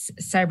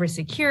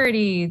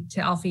cybersecurity,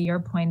 to Alfie, your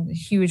point, the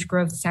huge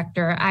growth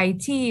sector,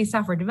 IT,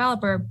 software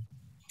developer.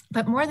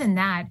 But more than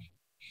that,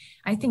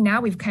 I think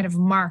now we've kind of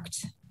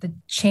marked the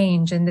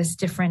change and this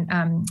different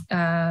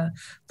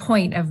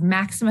point of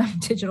maximum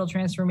digital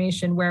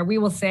transformation, where we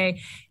will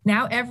say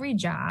now every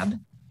job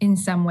in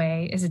some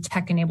way is a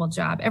tech-enabled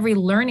job. Every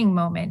learning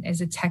moment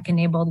is a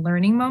tech-enabled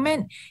learning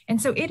moment.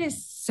 And so it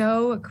is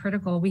so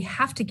critical. We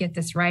have to get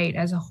this right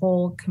as a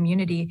whole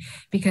community,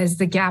 because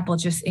the gap will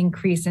just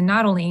increase, and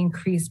not only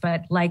increase,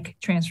 but like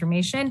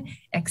transformation,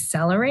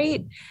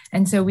 accelerate.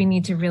 And so we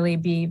need to really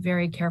be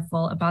very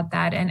careful about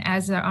that. And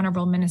as the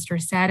Honorable Minister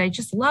said, I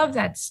just love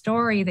that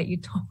story that you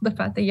told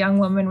about the young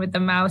woman with the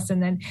mouse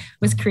and then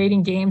was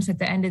creating games at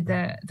the end of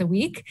the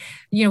week.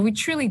 You know, we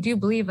truly do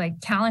believe like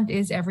talent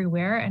is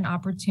everywhere and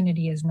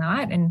opportunity is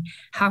not. And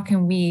how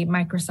can we,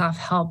 Microsoft,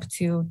 help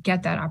to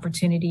get that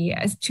opportunity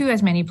as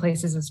many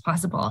places as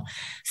possible?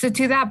 So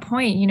to that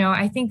point, you know,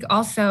 I think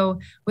also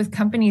with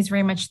companies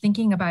very much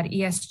thinking about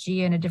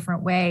ESG in a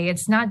different way,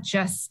 it's not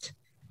just,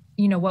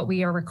 you know, what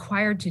we are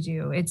required to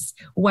do. It's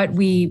what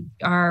we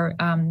are,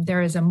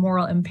 there is a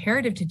moral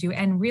imperative to do,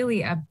 and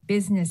really a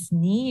business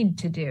need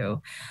to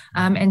do.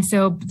 And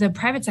so the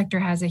private sector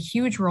has a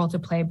huge role to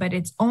play, but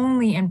it's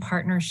only in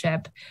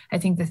partnership. I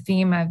think the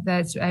theme of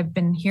that I've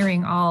been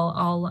hearing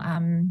all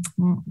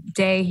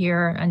day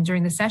here and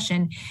during the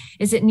session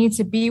is it needs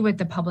to be with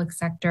the public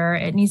sector.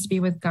 It needs to be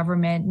with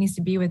government, it needs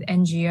to be with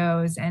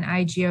NGOs and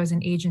IGOs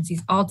and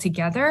agencies all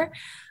together.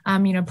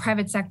 You know,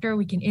 private sector,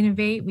 we can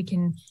innovate, we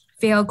can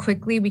fail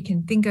quickly. We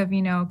can think of,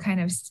 you know,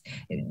 kind of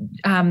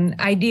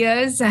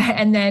ideas,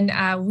 and then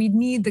we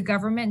need the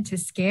government to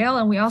scale.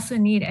 And we also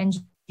need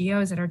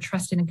NGOs that are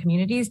trusted in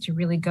communities to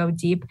really go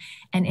deep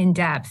and in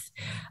depth.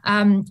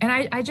 And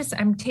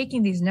I'm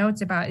taking these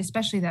notes about,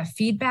 especially that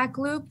feedback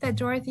loop that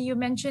Dorothy, you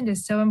mentioned,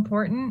 is so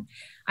important.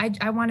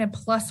 I want to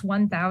plus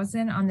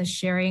 1,000 on the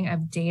sharing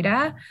of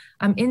data.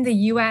 In the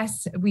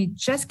US, we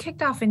just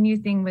kicked off a new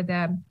thing with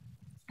a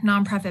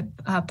nonprofit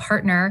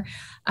partner,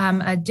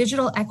 a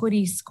digital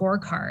equity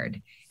scorecard.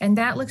 And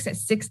that looks at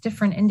 6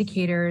 different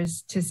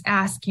indicators to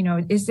ask, you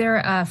know, is there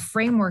a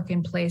framework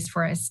in place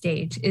for a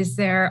state?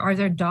 Are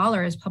there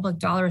dollars, public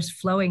dollars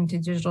flowing to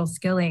digital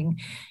skilling?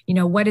 You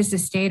know, what is the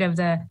state of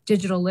the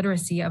digital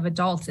literacy of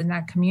adults in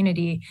that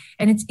community?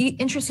 And it's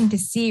interesting to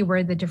see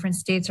where the different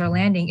states are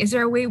landing. Is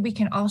there a way we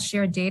can all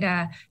share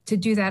data to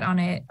do that on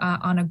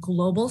a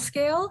global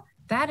scale?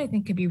 That I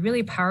think could be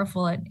really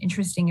powerful and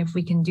interesting if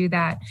we can do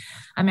that.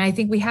 I mean, I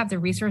think we have the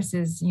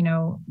resources, you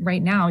know,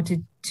 right now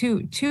to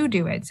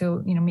do it.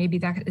 So, you know, maybe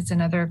that is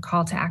another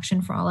call to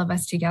action for all of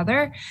us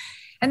together.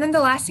 And then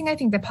the last thing I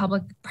think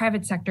the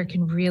private sector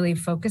can really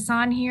focus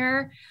on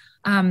here,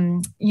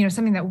 you know,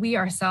 something that we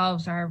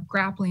ourselves are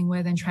grappling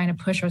with and trying to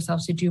push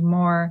ourselves to do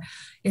more,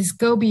 is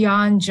go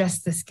beyond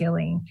just the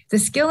skilling. The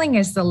skilling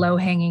is the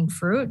low-hanging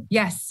fruit.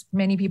 Yes,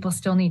 many people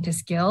still need to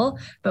skill,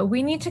 but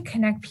we need to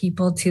connect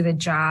people to the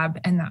job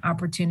and the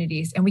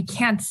opportunities. And we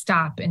can't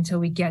stop until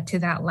we get to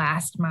that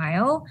last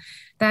mile.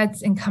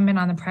 That's incumbent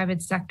on the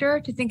private sector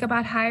to think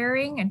about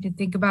hiring and to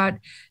think about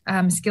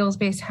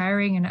skills-based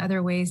hiring and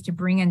other ways to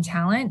bring in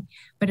talent.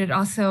 But it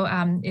also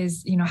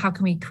is, you know, how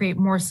can we create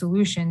more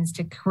solutions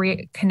to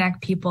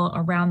connect people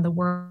around the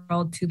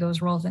world to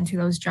those roles and to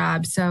those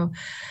jobs? So,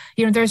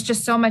 you know, there's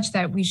just so much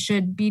that we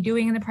should be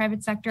doing in the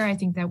private sector. I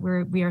think that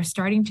we are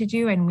starting to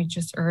do, and we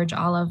just urge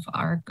all of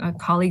our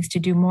colleagues to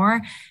do more,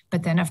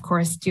 but then of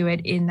course do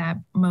it in that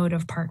mode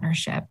of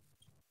partnership.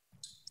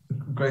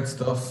 Great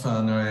stuff,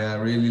 and I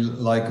really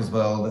like as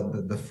well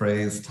the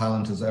phrase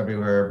 "talent is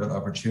everywhere, but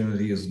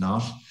opportunity is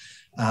not."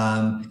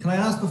 Can I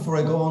ask, before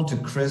I go on to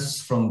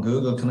Chris from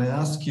Google, can I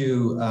ask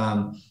you,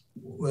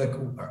 like,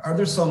 are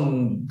there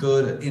some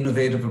good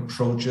innovative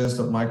approaches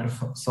that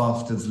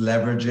Microsoft is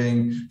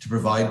leveraging to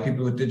provide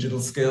people with digital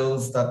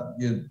skills that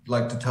you'd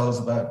like to tell us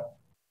about?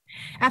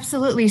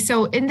 Absolutely.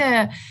 So in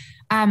the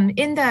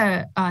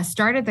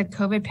start of the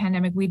COVID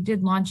pandemic, we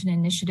did launch an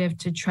initiative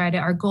to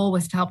our goal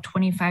was to help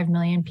 25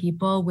 million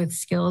people with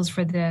skills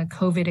for the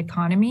COVID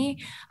economy.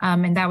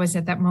 And that was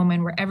at that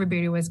moment where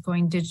everybody was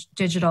going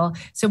digital.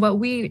 So what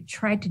we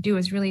tried to do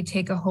is really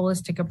take a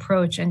holistic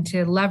approach and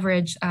to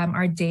leverage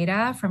our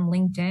data from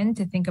LinkedIn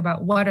to think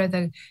about what are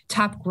the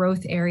top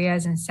growth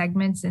areas and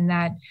segments in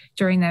that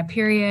during that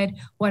period.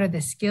 What are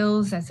the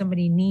skills that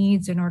somebody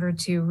needs in order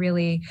to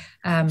really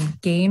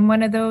gain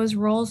one of those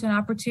roles and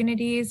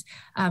opportunities?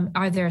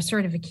 Are there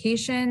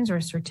certifications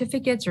or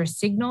certificates or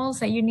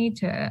signals that you need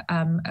to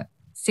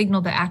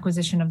signal the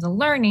acquisition of the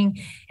learning?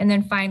 And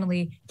then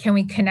finally, can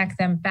we connect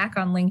them back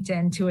on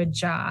LinkedIn to a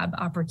job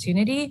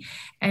opportunity?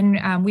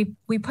 And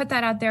we put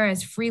that out there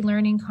as free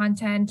learning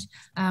content.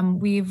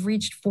 We've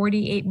reached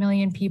 48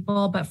 million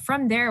people, but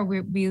from there,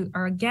 we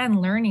are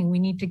again learning. We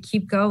need to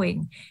keep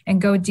going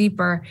and go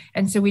deeper.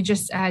 And so we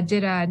just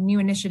did a new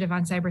initiative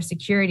on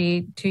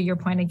cybersecurity, to your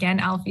point again,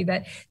 Alfie,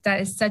 that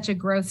is such a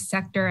growth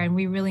sector, and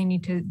we really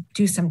need to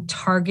do some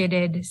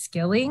targeted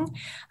skilling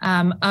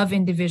of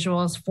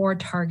individuals for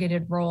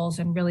targeted roles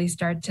and really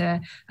start to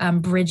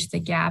bridge the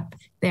gap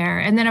there.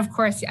 And then, of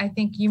course, I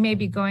think you may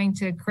be going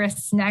to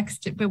Chris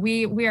next, but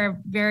we are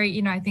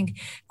very, I think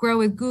Grow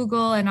with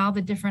Google and all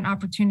the different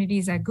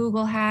opportunities that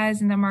Google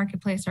has in the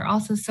marketplace are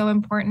also so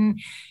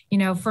important.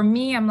 For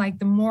me, I'm like,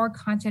 the more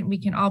content we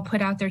can all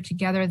put out there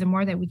together, the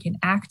more that we can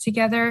act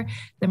together,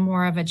 the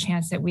more of a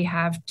chance that we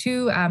have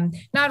to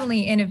not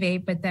only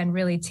innovate, but then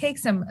really take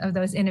some of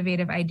those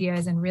innovative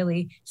ideas and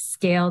really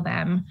scale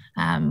them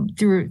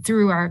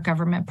through our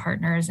government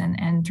partners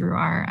and through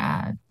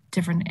our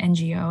different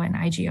NGO and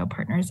IGO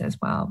partners as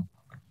well.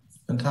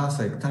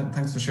 Fantastic.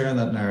 Thanks for sharing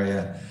that,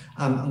 Naria.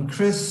 And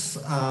Chris,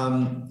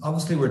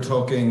 obviously we're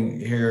talking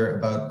here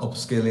about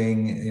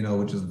upskilling,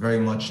 which is very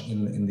much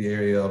in the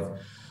area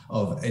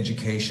of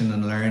education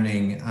and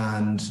learning,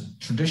 and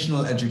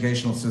traditional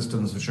educational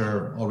systems, which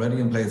are already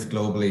in place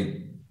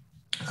globally,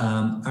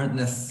 aren't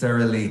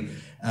necessarily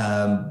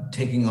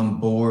taking on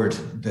board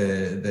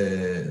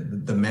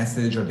the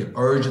message or the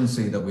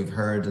urgency that we've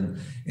heard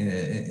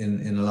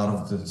in a lot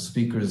of the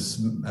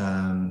speakers'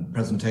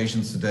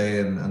 presentations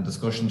today and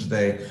discussion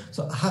today.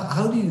 So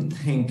how do you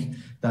think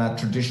that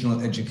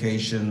traditional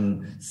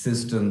education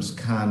systems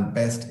can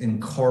best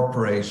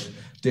incorporate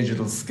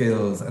digital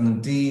skills? And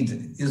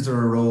indeed, is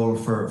there a role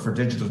for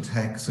digital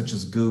tech such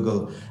as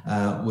Google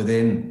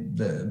within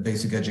the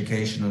basic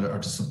education or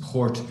to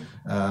support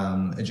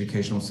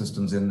educational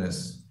systems in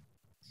this?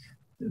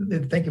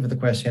 Thank you for the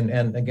question.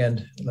 And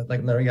again,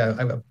 like Naria,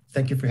 I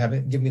thank you for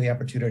giving me the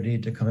opportunity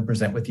to come and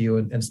present with you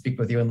and speak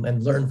with you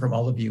and learn from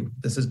all of you.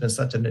 This has been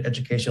such an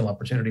educational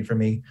opportunity for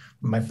me.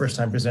 My first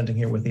time presenting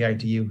here with the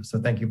ITU.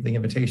 So thank you for the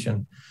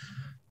invitation.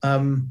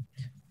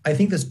 I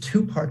think there's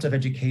two parts of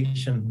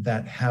education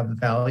that have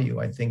value.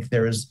 I think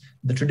there is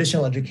the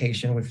traditional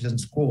education, which is in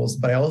schools,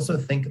 but I also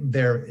think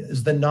there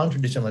is the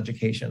non-traditional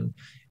education.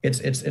 It's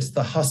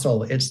the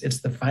hustle.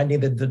 It's the finding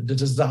the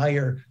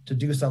desire to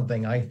do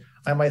something. I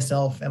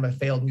myself am a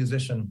failed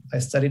musician. I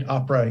studied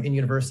opera in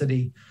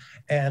university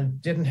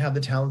and didn't have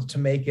the talent to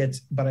make it,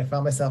 but I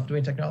found myself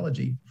doing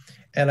technology.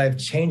 And I've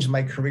changed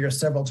my career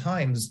several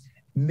times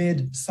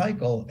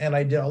mid-cycle, and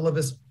I did all of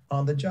this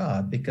on the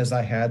job because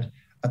I had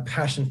a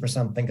passion for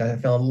something. I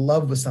fell in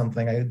love with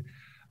something.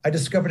 I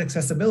discovered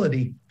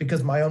accessibility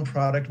because my own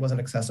product wasn't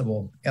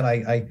accessible. And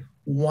I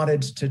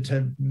wanted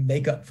to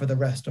make up for the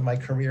rest of my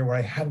career where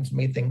I hadn't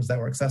made things that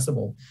were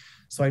accessible.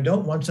 So I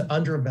don't want to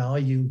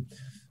undervalue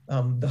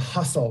the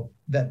hustle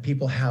that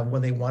people have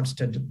when they want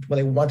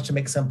to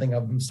make something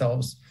of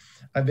themselves.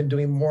 I've been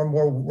doing more and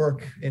more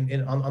work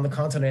on the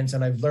continent,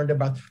 and I've learned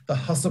about the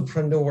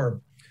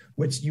hustlepreneur,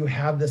 which you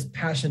have this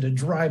passion to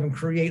drive and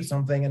create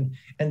something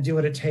and do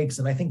what it takes.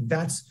 And I think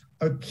that's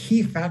a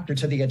key factor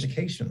to the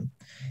education,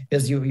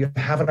 is you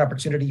have an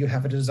opportunity, you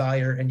have a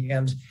desire,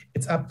 and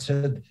it's up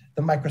to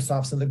the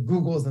Microsofts and the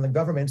Googles and the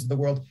governments of the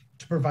world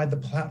to provide the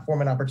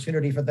platform and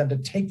opportunity for them to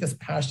take this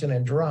passion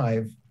and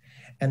drive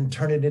and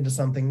turn it into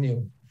something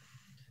new.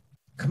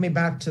 Coming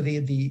back to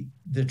the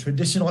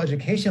traditional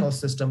educational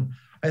system,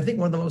 I think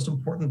one of the most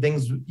important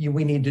things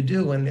we need to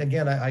do, and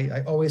again,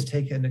 I always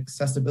take an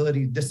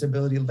accessibility,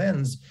 disability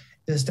lens,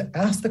 is to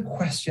ask the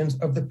questions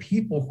of the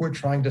people who are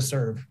trying to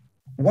serve.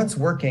 What's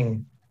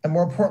working? And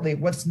more importantly,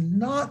 what's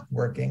not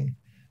working?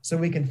 So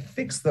we can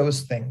fix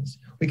those things.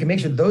 We can make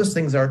sure those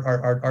things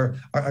are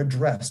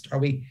addressed. Are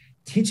we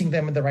teaching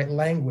them in the right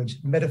language,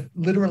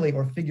 literally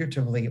or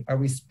figuratively? Are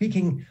we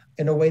speaking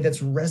in a way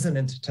that's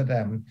resonant to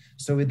them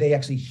so they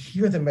actually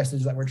hear the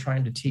message that we're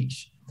trying to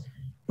teach?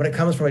 When it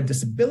comes from a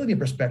disability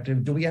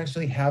perspective, do we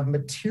actually have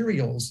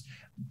materials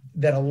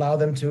that allow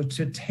them to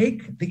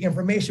take the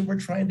information we're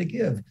trying to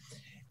give?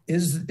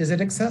 Is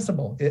it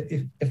accessible?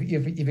 If you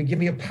give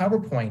me a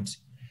PowerPoint,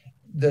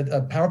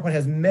 the PowerPoint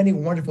has many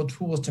wonderful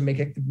tools to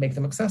make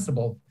them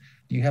accessible.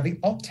 Do you have the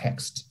alt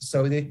text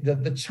so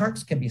the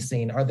charts can be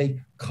seen? Are they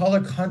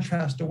color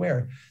contrast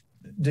aware?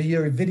 Do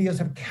your videos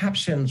have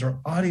captions or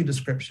audio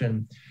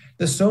description?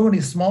 There's so many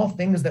small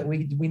things that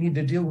we need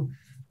to do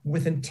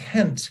with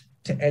intent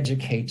to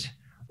educate,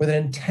 with an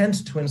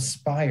intent to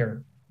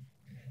inspire.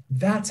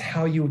 That's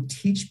how you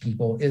teach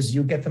people, is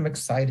you get them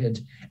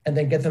excited and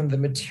then get them the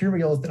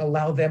materials that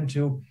allow them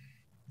to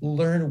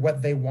learn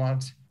what they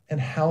want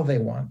and how they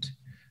want.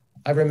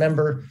 I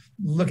remember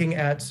looking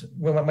at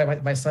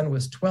when my son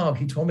was 12,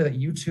 he told me that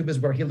YouTube is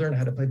where he learned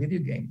how to play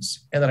video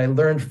games. And then I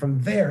learned from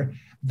there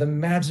the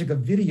magic of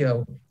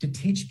video to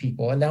teach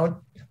people. And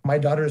now my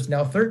daughter is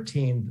now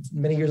 13,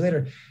 many years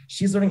later,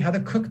 she's learning how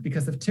to cook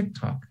because of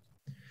TikTok.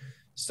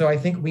 So I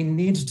think we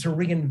need to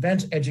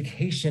reinvent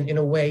education in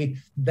a way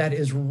that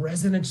is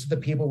resonant to the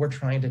people we're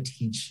trying to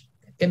teach.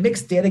 It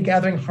makes data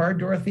gathering hard,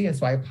 Dorothy,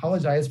 so I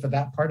apologize for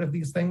that part of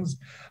these things.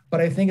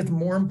 But I think it's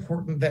more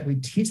important that we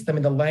teach them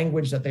in the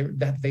language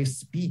that they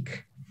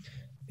speak,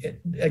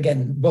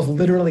 again, both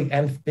literally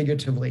and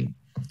figuratively.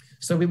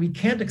 So we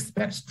can't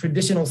expect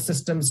traditional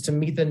systems to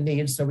meet the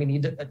needs, so we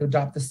need to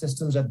adopt the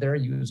systems that they're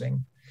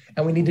using.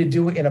 And we need to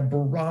do it in a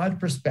broad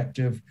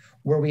perspective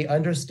where we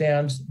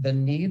understand the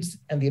needs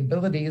and the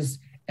abilities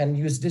and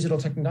use digital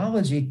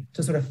technology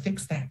to sort of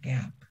fix that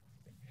gap.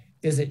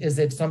 Is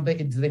it something,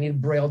 do they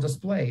need Braille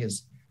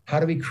displays? How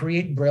do we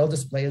create Braille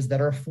displays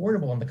that are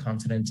affordable on the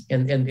continent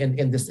in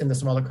the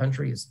smaller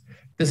countries?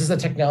 This is a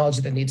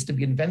technology that needs to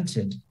be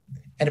invented,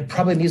 and it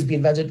probably needs to be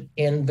invented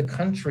in the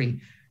country,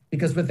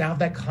 because without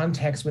that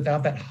context,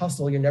 without that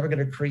hustle, you're never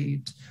going to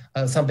create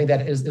something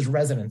that is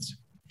resonant.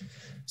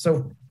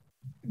 So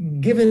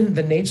given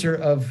the nature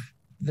of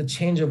the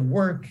change of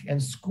work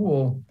and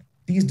school,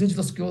 these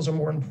digital skills are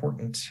more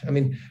important. I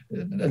mean,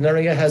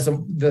 Naria has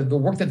the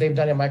work that they've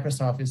done in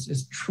Microsoft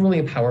is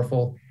truly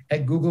powerful.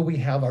 At Google, we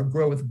have our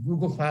Grow with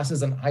Google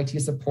classes on IT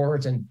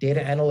support and data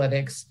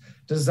analytics,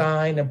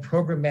 design and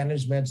program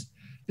management.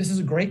 This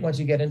is great once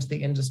you get into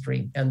the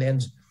industry. And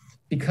then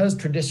because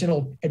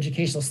traditional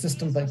educational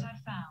systems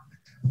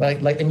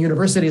like in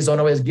universities don't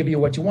always give you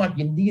what you want,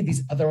 you need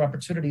these other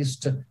opportunities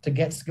to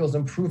get skills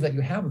and prove that you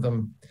have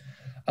them.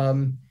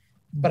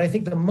 But I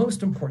think the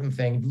most important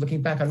thing,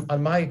 looking back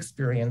on my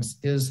experience,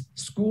 is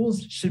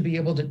schools should be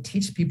able to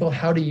teach people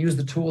how to use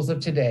the tools of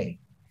today.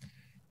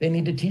 They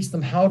need to teach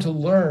them how to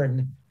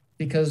learn,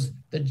 because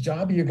the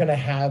job you're going to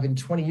have in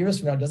 20 years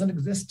from now doesn't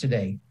exist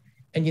today.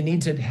 And you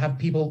need to have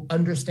people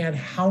understand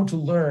how to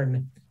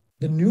learn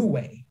the new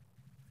way.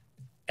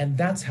 And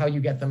that's how you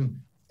get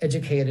them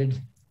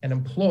educated and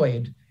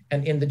employed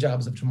and in the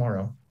jobs of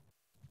tomorrow.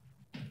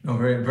 No,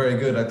 very, very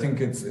good. I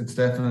think it's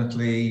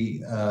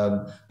definitely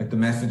like the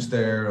message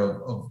there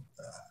of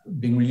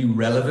being really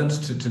relevant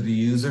to the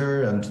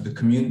user and to the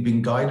community,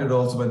 being guided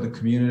also by the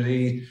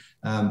community,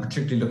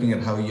 particularly looking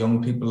at how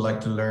young people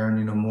like to learn,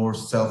 you know, more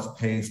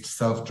self-paced,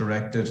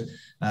 self-directed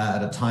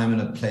at a time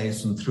and a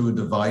place and through a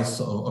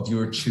device of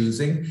your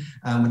choosing,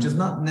 which is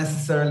not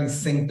necessarily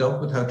synced up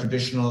with how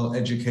traditional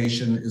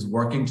education is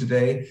working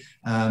today.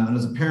 And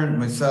as a parent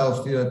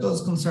myself, you know, it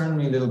does concern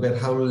me a little bit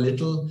how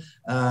little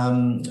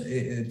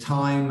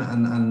time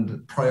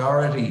and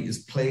priority is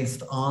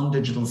placed on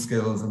digital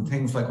skills and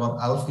things like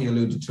what Alfie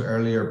alluded to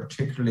earlier,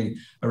 particularly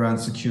around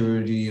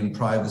security and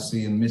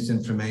privacy and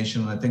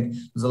misinformation. And I think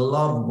there's a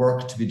lot of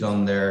work to be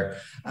done there.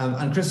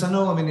 And Chris, I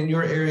know, I mean, in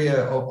your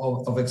area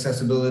of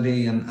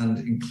accessibility and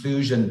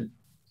inclusion,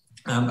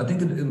 I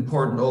think it's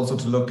important also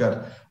to look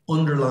at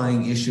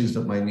underlying issues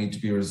that might need to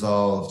be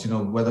resolved, you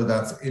know, whether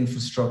that's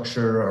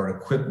infrastructure or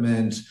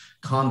equipment,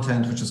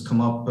 content, which has come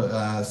up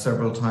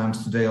several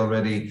times today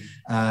already.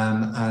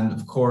 And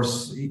of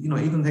course, you know,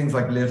 even things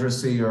like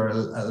literacy or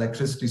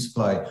electricity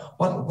supply.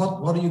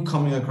 What are you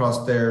coming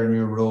across there in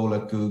your role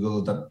at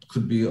Google that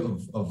could be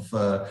of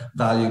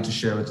value to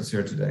share with us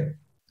here today?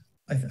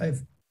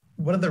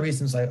 One of the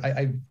reasons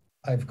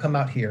I've come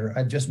out here,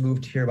 I've just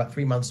moved here about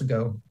 3 months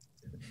ago,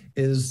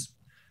 is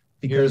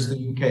because— Here's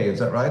the UK, is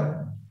that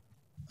right?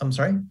 I'm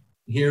sorry?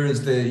 Here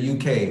is the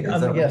UK.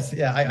 Is that yes, right?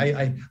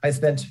 yeah. I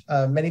spent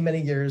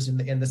many years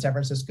in the San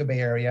Francisco Bay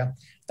Area,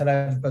 and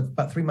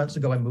about 3 months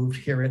ago I moved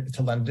here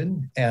to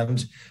London.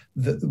 And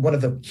one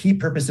of the key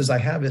purposes I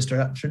have is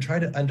to try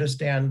to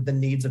understand the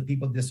needs of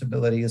people with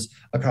disabilities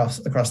across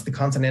the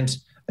continent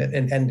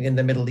and in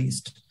the Middle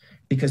East.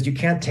 Because you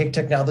can't take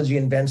technology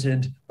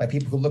invented by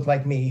people who look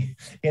like me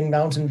in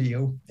Mountain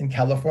View in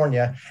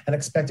California and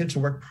expect it to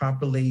work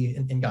properly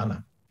in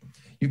Ghana.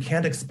 You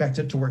can't expect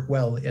it to work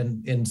well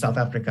in South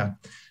Africa,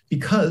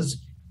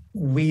 because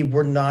we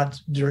were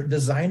not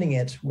designing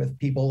it with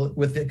people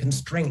with the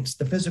constraints,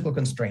 the physical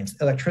constraints,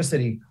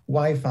 electricity,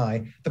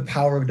 Wi-Fi, the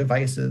power of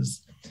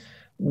devices.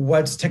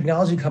 What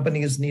technology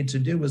companies need to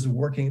do is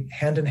working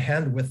hand in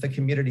hand with the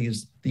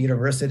communities, the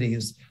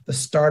universities, the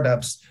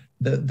startups,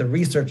 the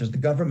researchers, the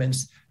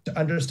governments, to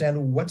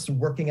understand what's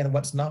working and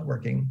what's not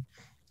working.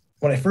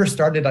 When I first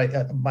started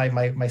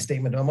my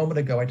statement a moment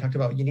ago, I talked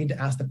about you need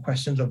to ask the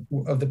questions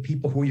of the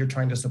people who you're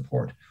trying to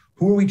support.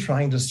 Who are we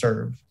trying to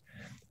serve?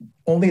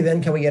 Only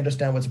then can we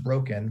understand what's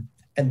broken.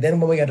 And then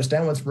when we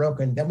understand what's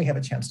broken, then we have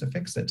a chance to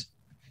fix it.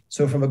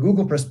 So from a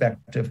Google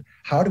perspective,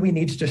 how do we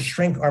need to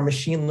shrink our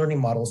machine learning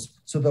models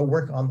so they'll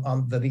work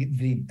on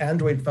the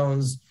Android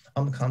phones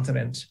on the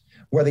continent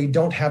where they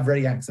don't have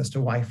ready access to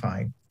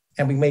Wi-Fi?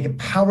 And we make it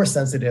power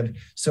sensitive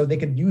so they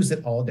could use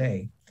it all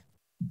day.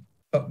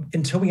 But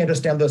until we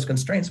understand those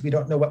constraints, we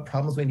don't know what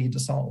problems we need to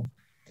solve.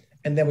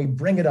 And then we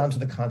bring it onto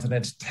the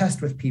continent,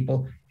 test with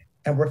people,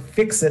 and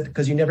fix it,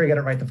 because you never get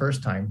it right the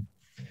first time.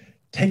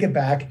 Take it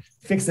back,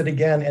 fix it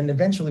again, and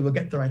eventually we'll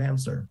get the right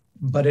answer.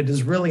 But it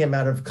is really a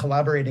matter of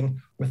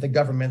collaborating with the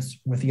governments,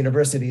 with the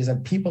universities,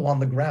 and people on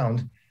the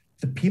ground,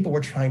 the people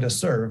we're trying to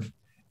serve,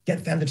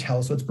 get them to tell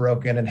us what's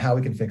broken and how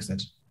we can fix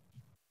it.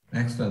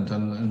 Excellent.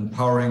 And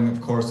empowering,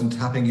 of course, and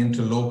tapping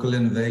into local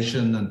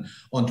innovation and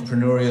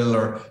entrepreneurial,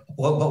 or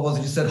what was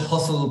it you said?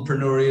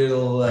 Hustlepreneur.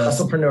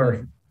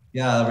 Hustlepreneur.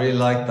 Yeah, I really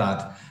like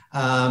that.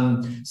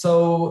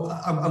 So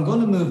I'm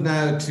going to move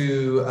now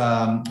to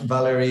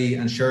Valerie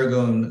and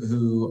Shergun,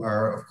 who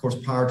are, of course,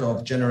 part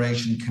of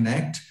Generation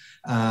Connect.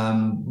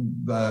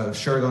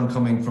 Shergon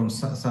coming from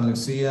San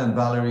Lucia and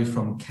Valerie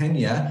from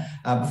Kenya.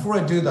 Before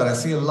I do that, I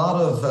see a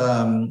lot of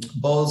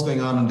buzz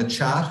going on in the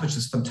chat, which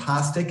is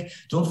fantastic.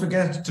 Don't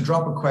forget to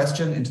drop a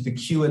question into the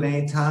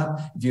Q&A tab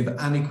if you have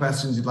any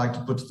questions you'd like to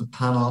put to the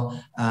panel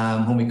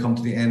when we come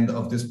to the end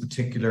of this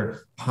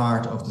particular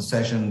part of the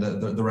session,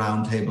 the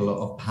round table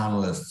of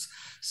panelists.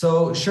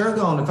 So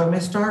Shergon, if I may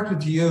start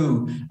with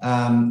you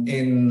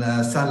in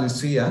San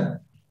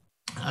Lucia,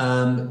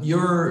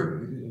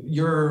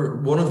 you're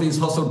one of these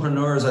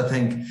hustlepreneurs, I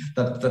think,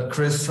 that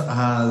Chris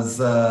has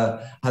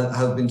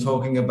been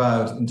talking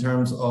about, in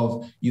terms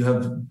of you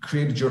have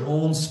created your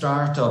own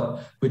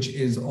startup, which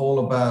is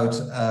all about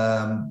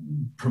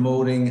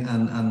promoting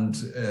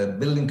and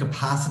building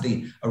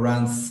capacity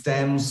around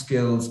STEM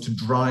skills to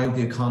drive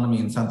the economy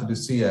in Santa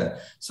Lucia.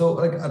 So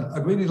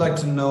I'd really like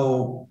to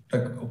know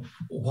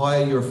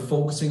why you're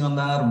focusing on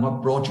that, and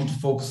what brought you to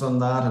focus on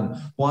that, and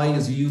why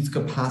is youth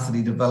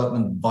capacity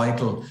development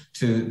vital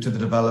to the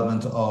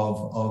development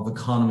of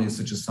economies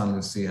such as Santa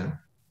Lucia?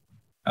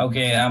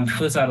 Okay,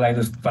 first I'd like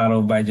to start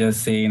off by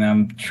just saying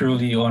I'm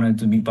truly honored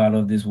to be part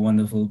of this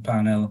wonderful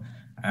panel,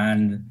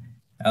 and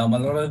a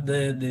lot of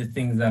the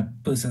things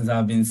that persons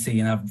have been saying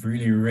have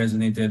really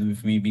resonated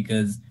with me,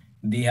 because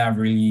they have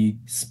really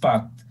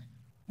sparked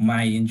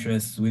my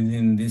interest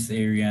within this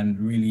area and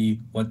really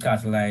what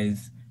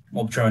catalyzed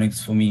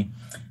Optronics for me.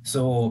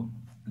 So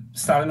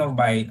starting off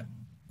by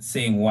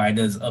saying, why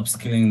does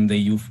upskilling the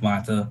youth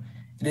matter?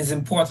 It is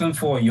important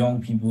for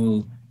young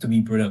people to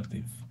be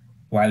productive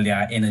while they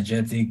are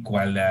energetic,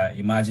 while they are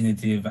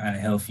imaginative and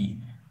healthy,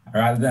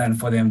 rather than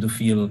for them to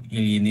feel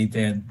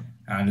alienated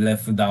and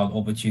left without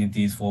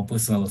opportunities for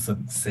personal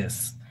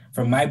success.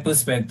 From my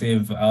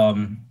perspective,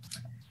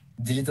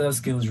 digital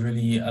skills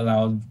really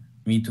allowed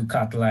me to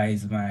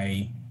catalyze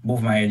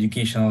both my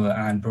educational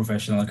and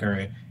professional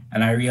career.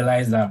 And I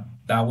realized that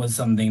that was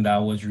something that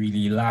was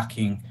really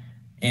lacking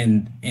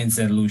in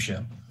St.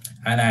 Lucia.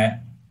 And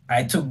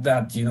I took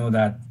that,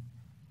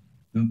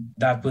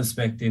 that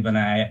perspective, and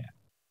I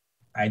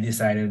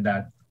decided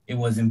that it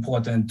was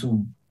important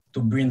to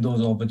bring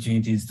those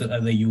opportunities to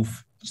other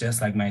youth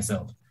just like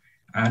myself.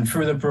 And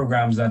through the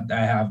programs that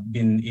I have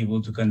been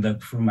able to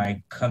conduct through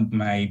my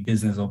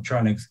business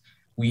Optronics,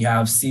 we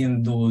have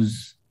seen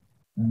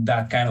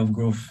that kind of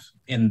growth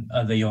in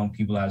other young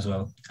people as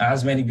well.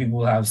 As many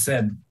people have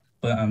said,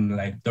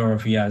 like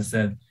Dorothy has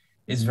said,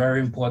 it's very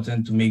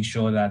important to make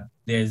sure that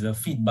there's a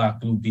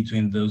feedback loop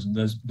between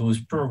those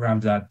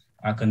programs that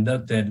are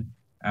conducted,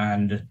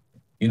 and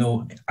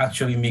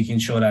actually making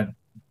sure that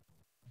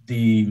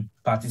the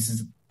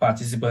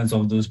participants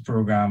of those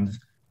programs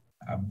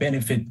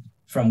benefit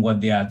from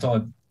what they are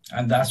taught.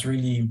 And that's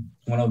really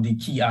one of the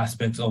key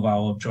aspects of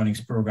our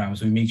Optronics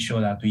programs. We make sure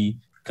that we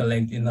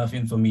collect enough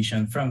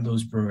information from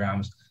those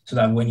programs so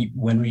that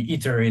when we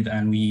iterate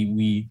and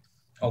we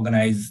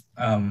organize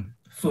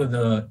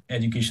further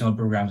educational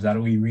programs, that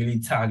we really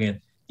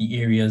target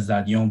the areas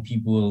that young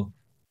people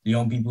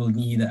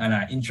need and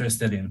are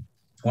interested in.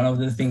 One of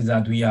the things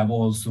that we have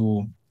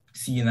also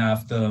seen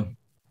after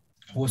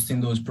hosting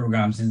those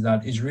programs is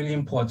that it's really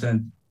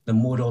important the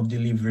mode of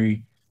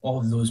delivery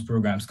of those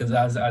programs,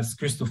 because as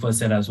Christopher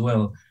said as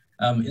well,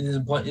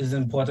 it is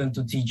important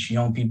to teach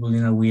young people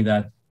in a way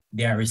that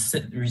they are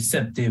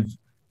receptive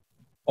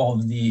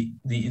of the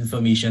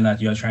information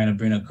that you're trying to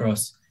bring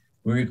across.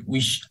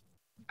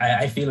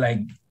 I feel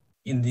like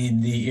in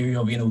the area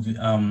of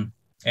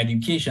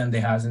education,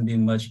 there hasn't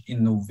been much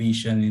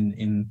innovation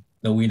in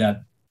the way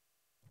that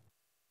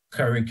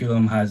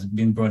curriculum has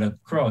been brought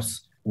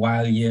across.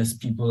 While yes,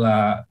 people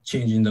are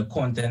changing the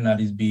content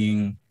that is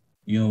being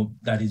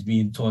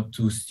taught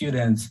to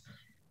students,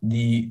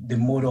 the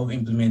mode of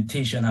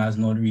implementation has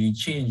not really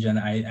changed. And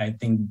I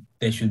think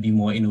there should be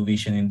more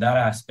innovation in that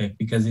aspect,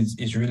 because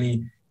it's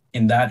really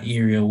in that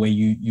area where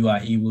you are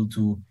able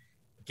to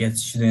get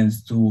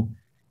students you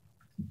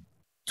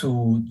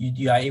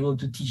are able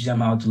to teach them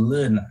how to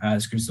learn,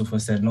 as Christopher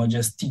said, not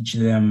just teach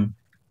them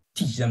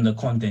the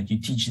content. You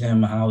teach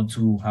them how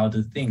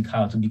to think,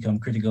 how to become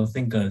critical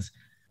thinkers.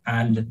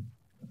 And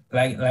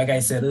like I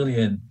said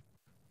earlier,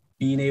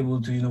 being able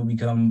to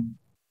become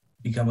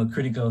a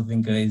critical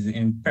thinker is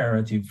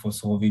imperative for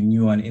solving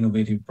new and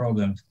innovative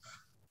problems.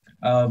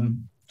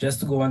 Just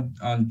to go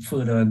on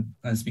further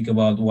and speak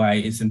about why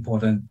it's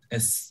important,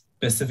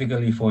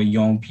 specifically for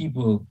young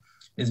people,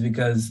 is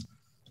because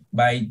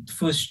by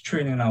first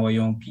training our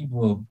young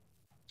people,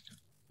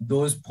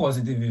 those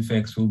positive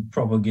effects will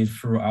propagate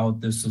throughout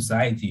the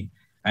society.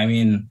 I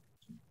mean,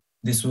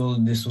 this will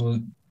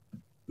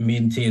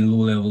maintain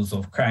low levels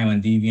of crime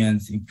and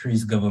deviance,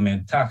 increase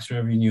government tax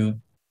revenue,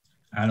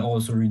 and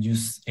also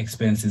reduce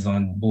expenses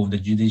on both the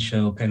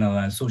judicial, penal,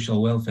 and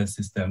social welfare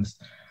systems.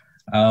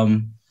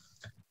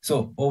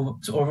 So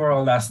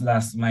overall,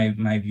 that's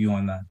my view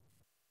on that.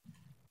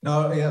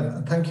 No,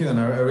 yeah, thank you. And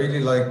I really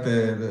like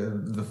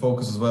the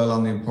focus as well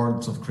on the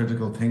importance of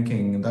critical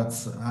thinking. And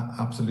that's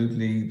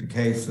absolutely the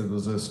case. There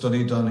was a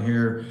study done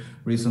here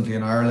recently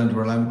in Ireland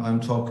where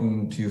I'm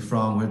talking to you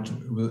from, which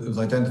it was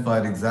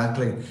identified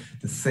exactly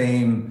the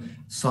same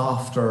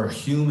softer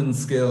human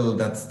skill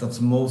that's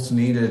most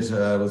needed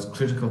was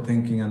critical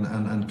thinking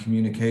and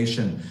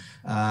communication.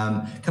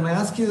 Can I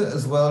ask you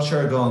as well,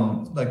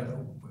 Shergon,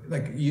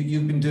 like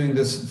you've been doing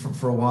this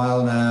for a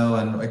while now,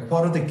 and like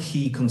what are the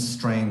key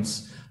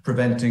constraints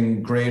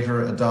preventing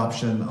greater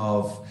adoption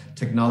of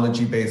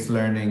technology-based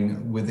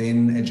learning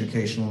within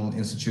educational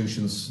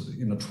institutions,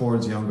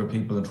 towards younger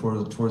people and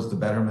towards the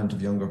betterment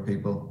of younger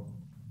people?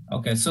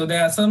 Okay, so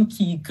there are some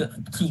key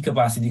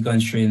capacity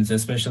constraints,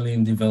 especially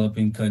in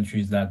developing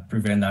countries, that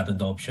prevent that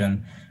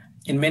adoption.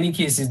 In many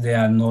cases, there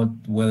are not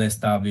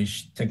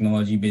well-established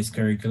technology-based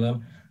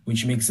curricula,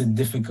 which makes it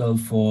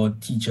difficult for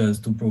teachers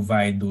to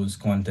provide those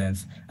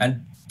contents.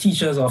 And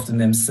teachers often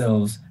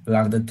themselves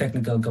lack the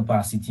technical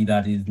capacity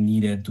that is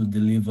needed to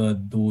deliver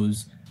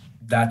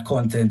that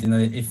content in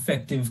an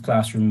effective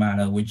classroom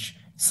manner, which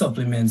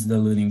supplements the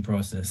learning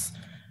process.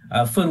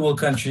 Third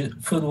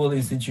world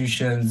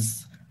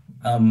institutions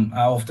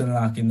are often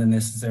lacking the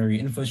necessary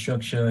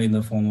infrastructure in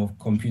the form of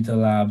computer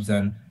labs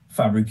and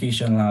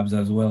fabrication labs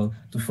as well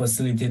to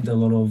facilitate a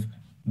lot of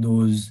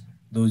those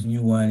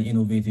new and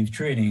innovative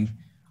training,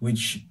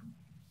 which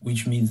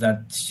means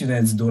that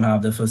students don't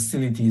have the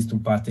facilities to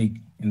partake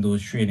in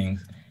those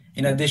trainings.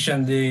 In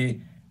addition,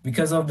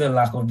 because of the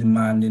lack of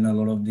demand in a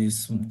lot of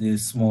these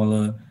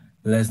smaller,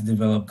 less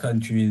developed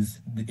countries,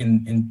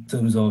 in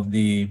terms of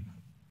the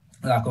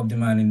lack of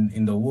demand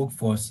in the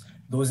workforce,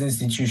 those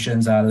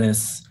institutions are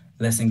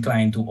less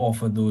inclined to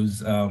offer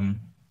those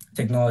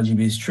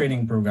technology-based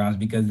training programs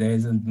because there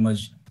isn't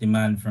much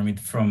demand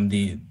from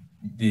the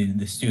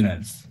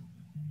students.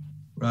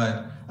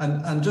 Right.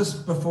 And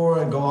just before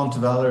I go on to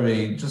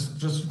Valerie,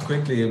 just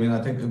quickly, I mean,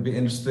 I think it would be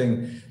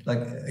interesting,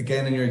 like,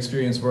 again, in your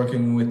experience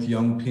working with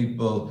young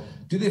people,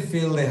 do they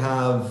feel they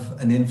have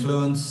an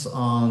influence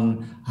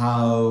on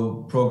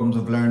how programs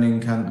of learning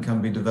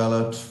can be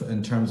developed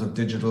in terms of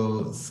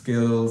digital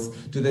skills?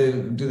 Do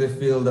they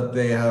feel that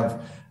they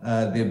have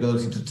the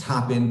ability to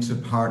tap into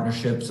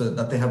partnerships,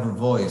 that they have a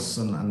voice?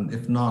 And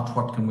if not,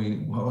 what can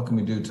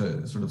we do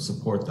to sort of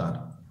support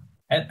that?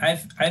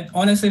 I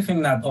honestly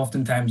think that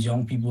oftentimes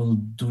young people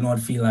do not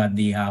feel that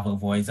they have a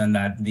voice and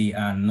that they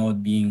are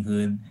not being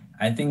heard.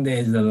 I think there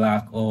is a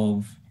lack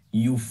of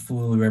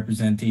youthful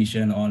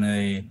representation on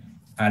a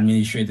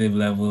administrative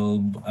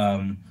level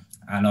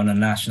and on a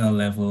national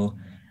level.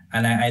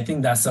 And I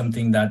think that's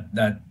something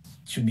that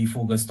should be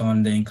focused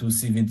on, the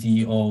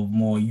inclusivity of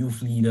more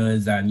youth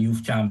leaders and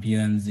youth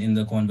champions in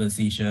the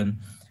conversation.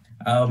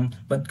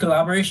 But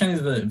collaboration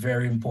is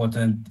very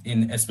important,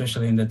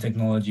 especially in the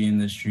technology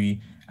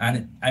industry.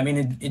 And I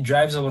mean, it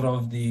drives a lot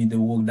of the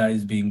work that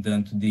is being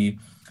done today.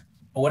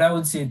 What I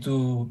would say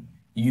to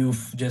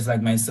youth, just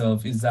like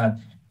myself, is that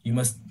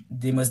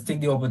they must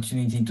take the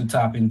opportunity to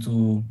tap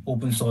into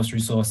open source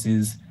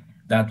resources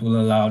that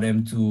will allow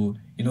them to,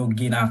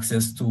 gain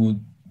access to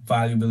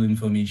valuable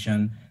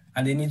information.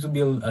 And they need to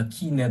build a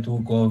key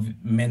network of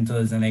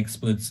mentors and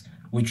experts,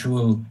 which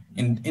will,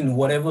 in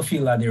whatever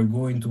field that they're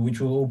going to, which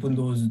will open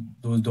those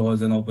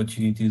doors and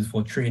opportunities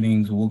for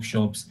trainings,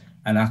 workshops,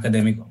 and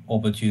academic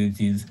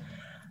opportunities.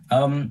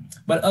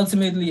 But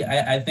ultimately,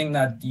 I think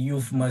that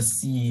youth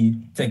must see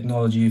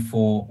technology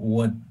for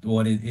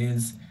what it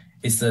is.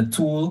 It's a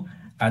tool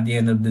at the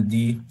end of the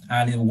day,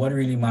 and what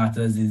really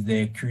matters is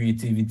their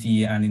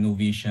creativity and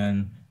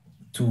innovation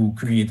to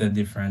create a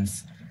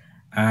difference.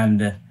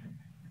 And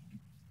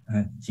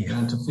yeah.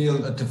 And to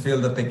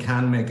feel that they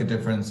can make a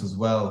difference as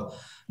well.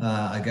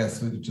 I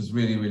guess, which is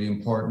really, really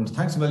important.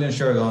 Thanks a million,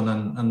 Shergon,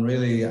 and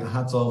really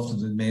hats off to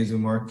the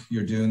amazing work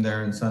you're doing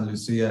there in San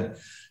Lucia.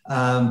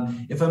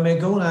 If I may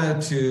go now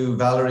to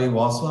Valerie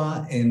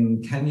Waswa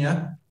in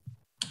Kenya.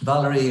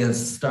 Valerie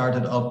has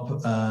started up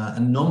a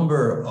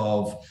number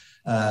of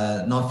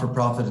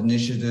not-for-profit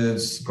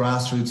initiatives,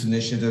 grassroots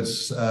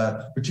initiatives,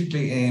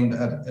 particularly aimed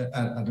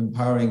at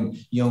empowering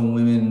young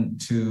women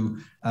to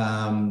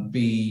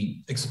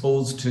be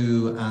exposed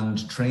to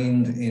and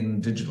trained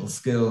in digital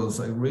skills.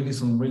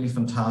 Some really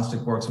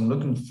fantastic work. So I'm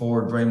looking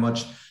forward very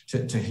much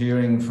to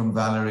hearing from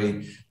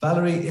Valerie.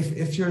 Valerie,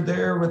 if you're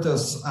there with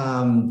us,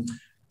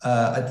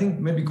 I think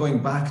maybe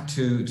going back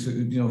to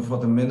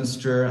what the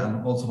minister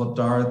and also what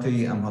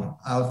Dorothy and what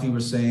Alfie were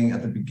saying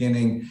at the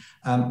beginning,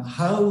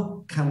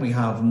 how can we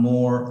have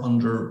more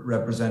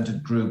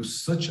underrepresented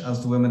groups, such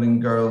as the women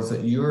and girls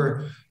that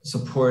you're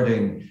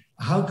supporting?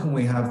 How can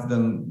we have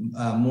them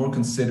more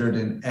considered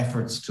in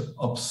efforts to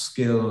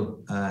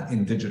upskill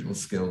in digital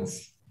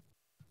skills?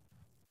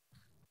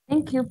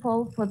 Thank you,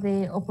 Paul, for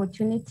the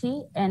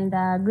opportunity, and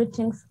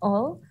greetings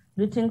all.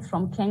 Greetings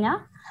from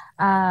Kenya.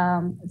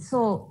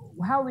 So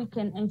how we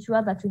can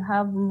ensure that we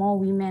have more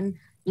women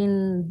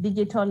in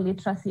digital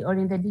literacy or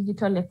in the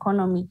digital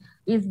economy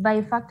is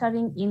by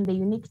factoring in the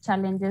unique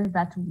challenges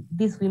that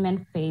these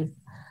women face.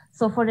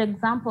 So for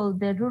example,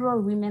 the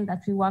rural women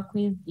that we work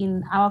with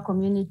in our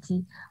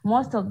community,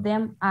 most of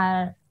them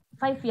are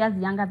 5 years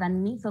younger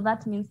than me. So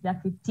that means they're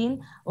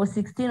 15 or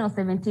 16 or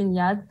 17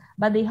 years,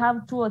 but they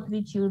have 2 or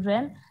 3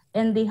 children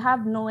and they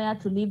have nowhere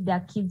to leave their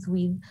kids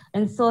with.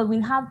 And so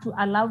we have to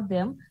allow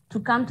them to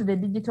come to the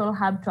digital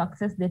hub to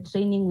access the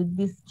training with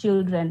these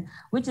children,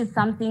 which is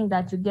something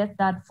that you get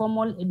that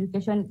formal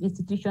education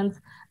institutions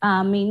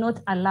may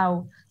not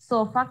allow.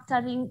 So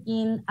factoring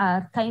in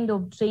a kind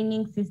of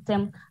training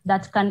system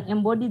that can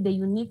embody the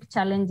unique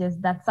challenges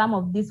that some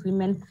of these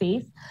women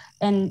face,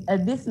 and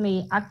this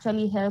may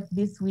actually help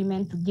these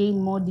women to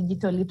gain more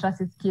digital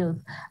literacy skills.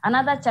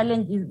 Another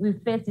challenge we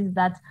face is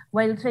that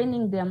while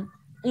training them,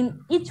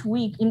 in each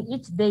week, in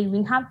each day,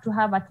 we have to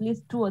have at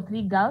least 2 or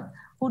 3 girls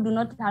who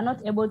are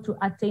not able to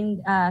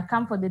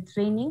come for the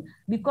training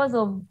because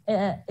of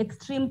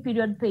extreme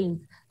period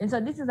pains. And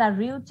so this is a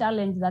real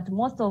challenge that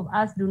most of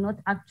us do not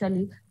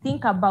actually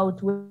think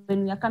about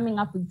when we are coming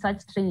up with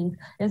such trainings.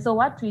 And so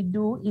what we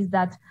do is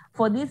that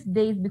for these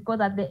days, because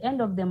at the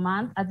end of the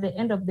month, at the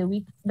end of the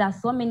week, there are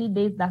so many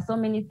days, there are so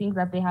many things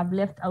that they have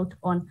left out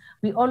on.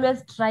 We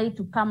always try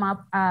to come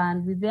up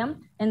with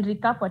them and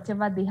recap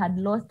whatever they had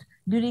lost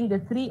during the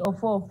 3 or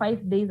 4 or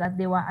 5 days that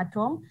they were at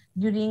home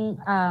during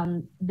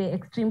the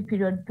extreme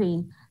period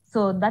pain.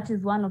 So that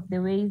is one of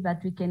the ways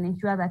that we can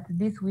ensure that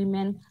these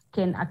women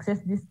can access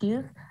these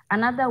skills.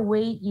 Another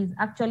way is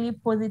actually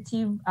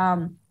positive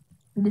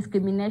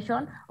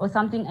discrimination, or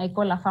something I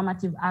call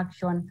affirmative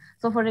action.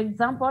 So for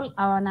example,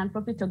 our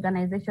nonprofit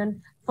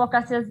organization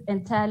focuses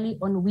entirely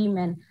on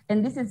women.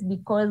 And this is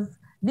because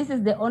this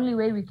is the only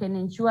way we can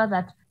ensure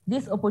that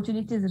these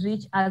opportunities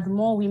reach as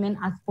more women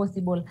as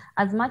possible.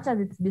 As much as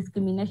it's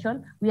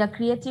discrimination, we are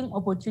creating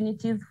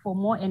opportunities for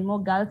more and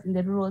more girls in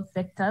the rural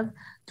sectors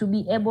to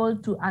be able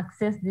to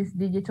access these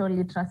digital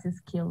literacy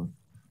skills.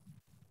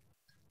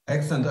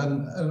 Excellent.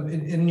 And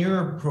in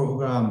your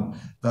program,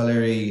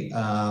 Valerie,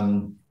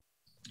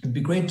 it'd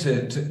be great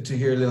to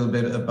hear a little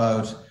bit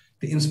about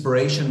the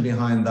inspiration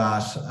behind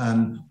that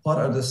and what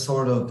are the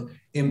sort of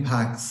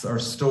impacts or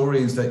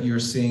stories that you're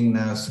seeing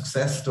now,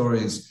 success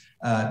stories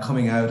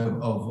coming out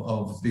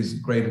of these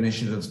great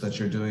initiatives that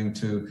you're doing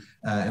to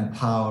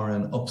empower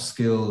and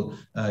upskill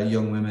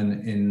young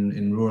women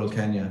in rural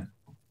Kenya.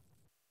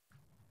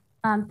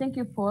 Thank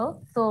you,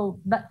 Paul.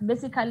 So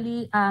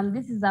basically,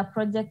 this is a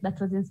project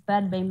that was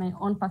inspired by my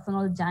own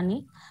personal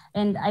journey.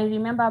 And I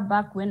remember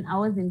back when I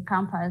was in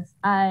campus,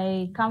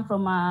 I come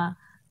from a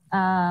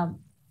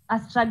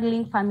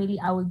struggling family,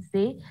 I would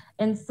say.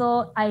 And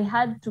so I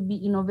had to be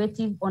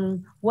innovative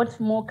on what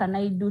more can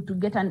I do to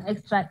get an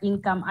extra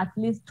income, at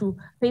least to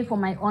pay for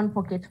my own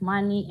pocket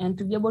money and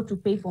to be able to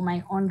pay for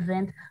my own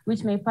rent,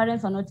 which my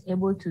parents are not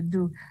able to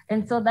do.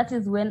 And so that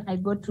is when I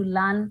got to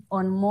learn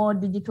on more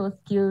digital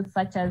skills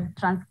such as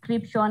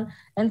transcription.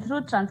 And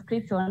through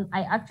transcription,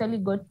 I actually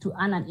got to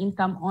earn an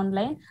income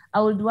online.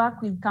 I would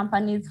work with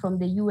companies from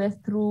the US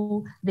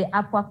through the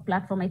Upwork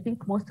platform. I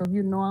think most of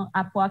you know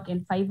Upwork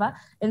and Fiverr.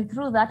 And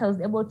through that, I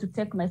was able to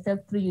take myself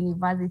through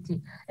university.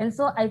 And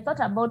so I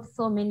thought about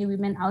so many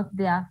women out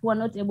there who are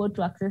not able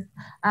to access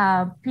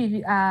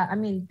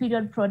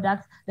period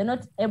products. They're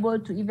not able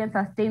to even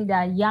sustain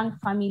their young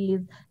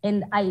families.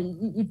 And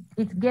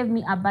it gave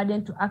me a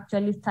burden to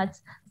actually start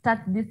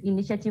this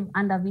initiative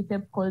under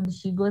VPEP called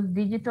She Goes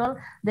Digital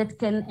that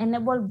can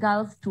enable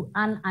girls to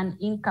earn an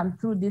income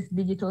through these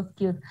digital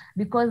skills,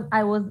 because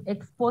I was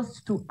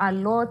exposed to a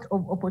lot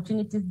of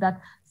opportunities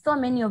that so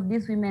many of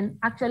these women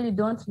actually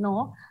don't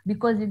know,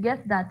 because you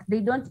get that they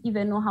don't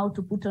even know how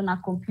to put on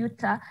a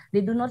computer.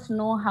 They do not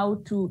know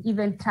how to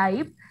even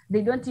type.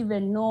 They don't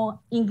even know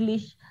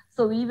English.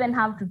 So we even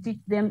have to teach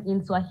them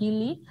in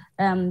Swahili.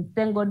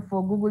 Thank God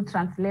for Google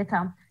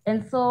Translator.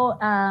 And so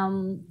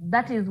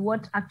that is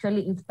what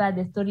actually inspired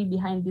the story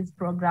behind this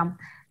program.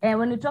 And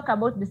when we talk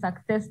about the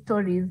success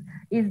stories,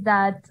 is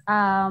that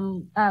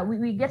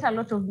we get a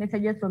lot of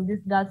messages from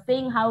these girls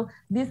saying how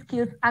these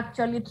skills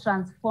actually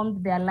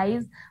transformed their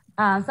lives.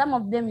 Some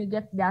of them, you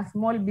get their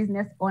small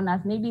business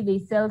owners. Maybe they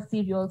sell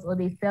cereals or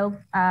they sell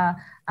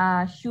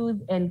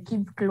shoes and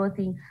kids'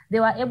 clothing. They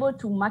were able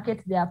to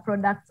market their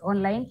products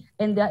online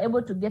and they're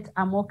able to get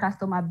a more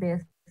customer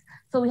base.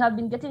 So we have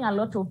been getting a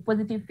lot of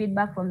positive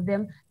feedback from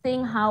them,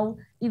 saying how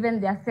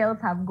even their sales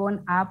have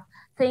gone up,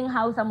 saying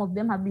how some of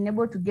them have been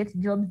able to get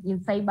jobs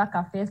in cyber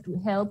cafes to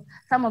help.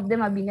 Some of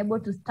them have been able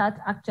to start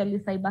actually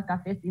cyber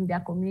cafes in their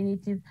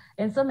communities,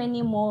 and so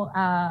many more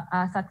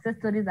success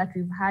stories that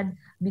we've had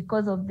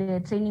because of the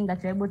training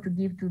that we're able to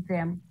give to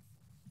them.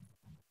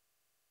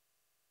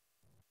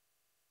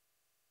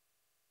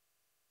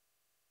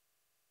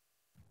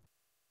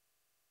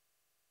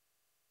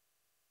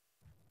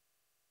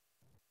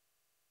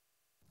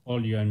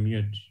 Paul, you're on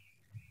mute.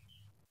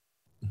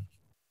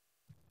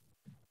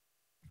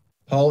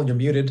 Paul, you're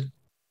muted.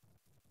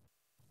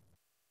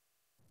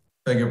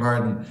 Beg your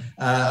pardon.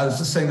 I was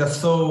just saying that's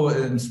so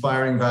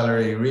inspiring,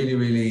 Valerie. Really,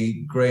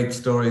 really great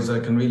stories.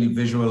 I can really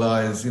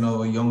visualize, you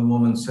know, a young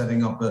woman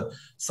setting up a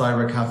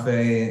cyber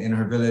cafe in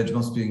her village. It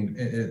must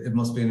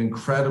be an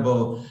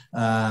incredible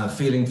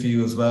feeling for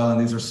you as well. And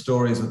these are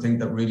stories I think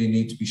that really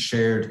need to be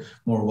shared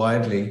more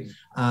widely.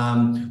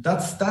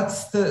 That's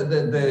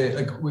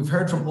like we've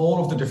heard from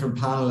all of the different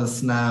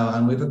panelists now,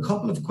 and we have a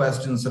couple of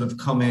questions that have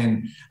come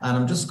in, and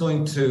I'm just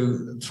going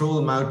to throw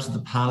them out to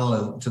the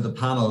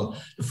panel.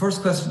 The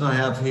first question I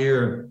have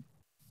here,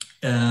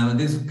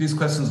 these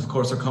questions, of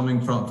course, are coming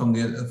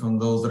from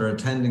those that are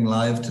attending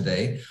live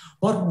today.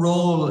 What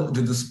role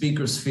do the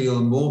speakers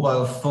feel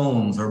mobile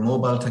phones or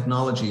mobile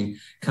technology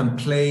can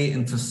play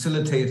in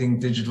facilitating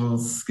digital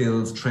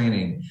skills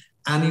training?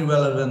 Any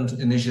relevant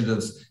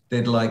initiatives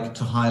they'd like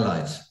to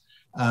highlight?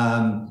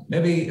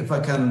 Maybe if I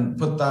can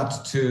put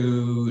that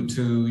to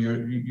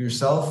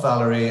yourself,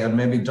 Valerie, and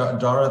maybe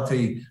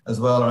Dorothy as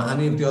well, or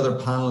any of the other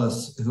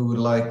panelists who would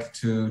like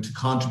to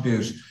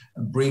contribute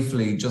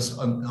briefly, just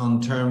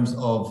on terms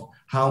of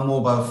how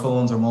mobile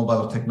phones or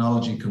mobile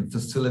technology can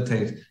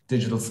facilitate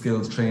digital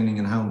skills training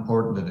and how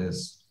important it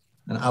is.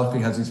 And Alfie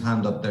has his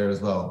hand up there as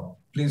well.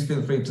 Please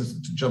feel free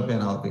to jump in,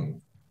 Alfie.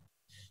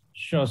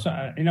 Sure.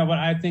 So, you know what,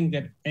 I think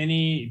that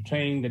any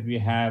training that we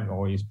have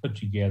or is put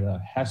together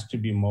has to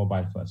be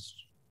mobile first.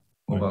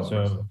 Mobile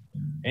first.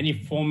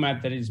 Any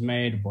format that is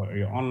made for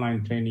your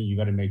online training, you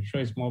got to make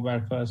sure it's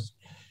mobile first.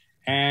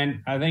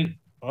 And I think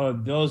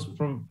those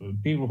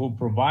people who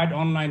provide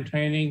online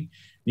training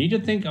need to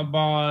think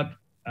about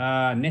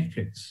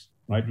Netflix,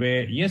 right?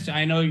 Where, yes,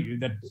 I know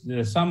that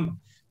there's some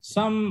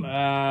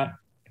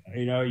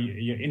you know,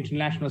 your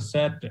international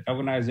cert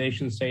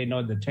organizations say,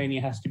 no, the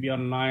training has to be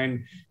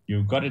online.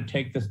 You've got to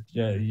take this,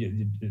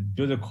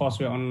 do the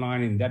courseware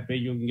online, and that way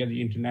you can get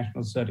the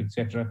international cert,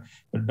 etc.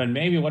 But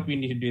maybe what we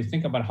need to do is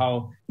think about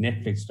how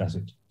Netflix does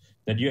it.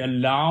 That you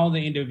allow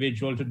the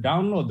individual to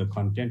download the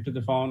content to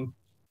the phone,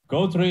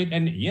 go through it,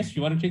 and yes,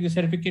 you want to take the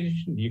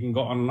certification, you can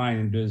go online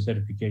and do the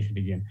certification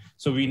again.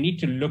 So we need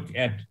to look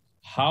at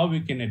how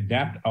we can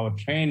adapt our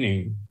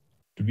training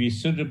to be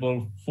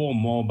suitable for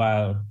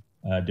mobile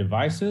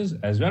devices,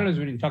 as well as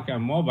when you talk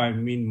about mobile, we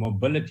mean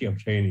mobility of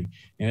training,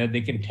 and that they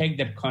can take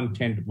that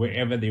content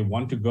wherever they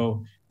want to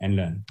go and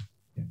learn.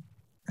 Yeah.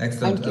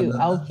 Excellent. Thank you,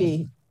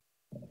 Alfie.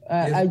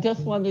 Yes. I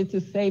just wanted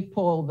to say,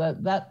 Paul,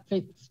 that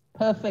fits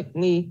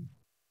perfectly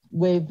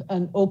with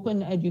an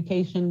open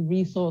education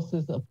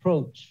resources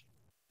approach,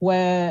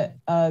 where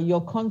your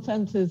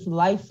content is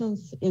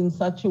licensed in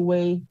such a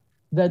way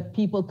that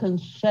people can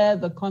share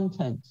the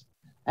content.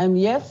 And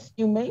yes,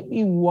 you may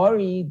be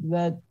worried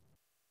that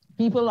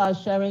people are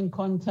sharing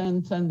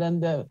content and then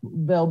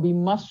there'll be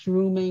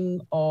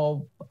mushrooming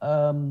of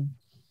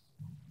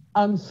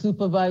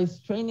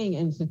unsupervised training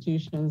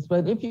institutions.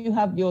 But if you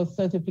have your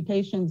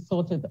certification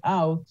sorted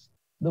out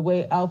the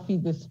way Alfie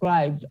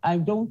described, I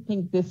don't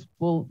think this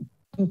will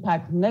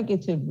impact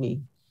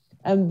negatively.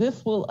 And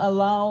this will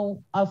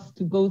allow us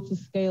to go to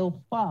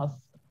scale fast.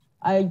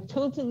 I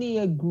totally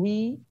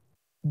agree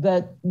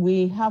that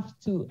we have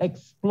to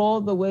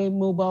explore the way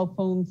mobile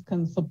phones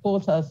can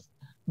support us,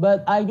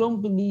 but I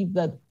don't believe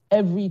that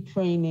every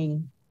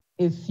training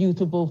is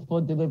suitable for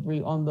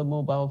delivery on the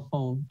mobile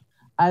phone.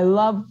 I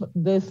love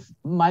this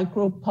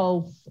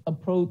micro-pulse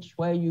approach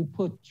where you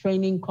put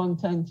training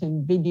content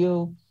in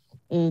video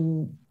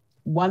in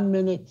 1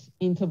 minute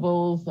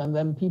intervals, and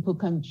then people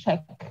can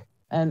check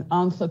and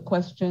answer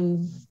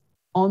questions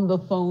on the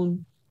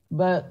phone.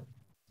 But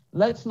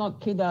let's not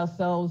kid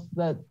ourselves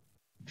that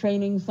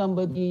training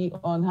somebody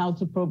on how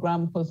to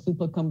program for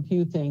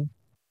supercomputing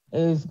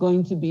is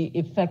going to be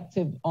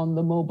effective on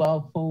the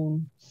mobile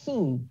phone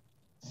soon.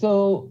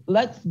 So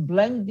let's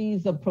blend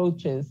these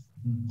approaches,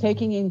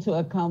 taking into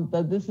account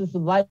that this is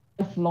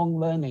lifelong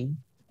learning.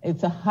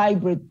 It's a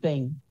hybrid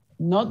thing,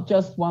 not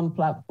just one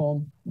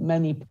platform,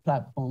 many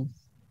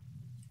platforms.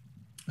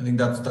 I think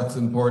that's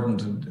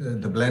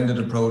important, the blended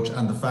approach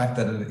and the fact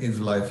that it is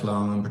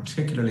lifelong, and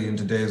particularly in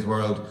today's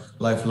world,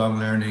 lifelong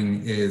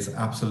learning is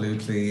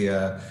absolutely,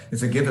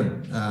 it's a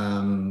given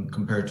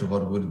compared to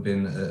what would have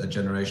been a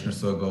generation or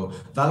so ago.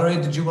 Valerie,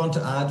 did you want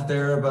to add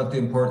there about the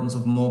importance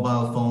of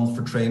mobile phones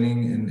for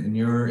training in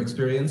your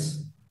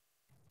experience?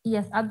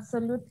 Yes,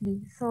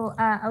 absolutely. So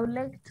I would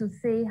like to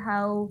say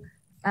how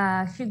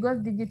She Goes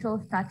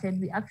Digital started.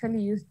 We actually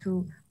used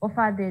to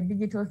offer the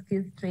digital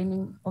skills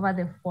training over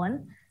the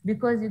phone,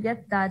 because you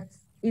get that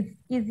it's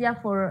easier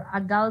for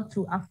a girl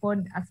to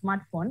afford a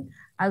smartphone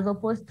as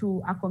opposed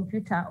to a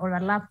computer or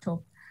a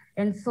laptop.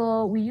 And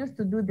so we used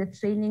to do the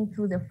training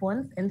through the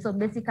phones. And so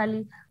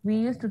basically we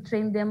used to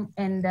train them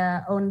and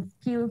on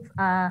skills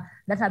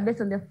that are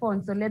based on the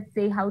phone. So let's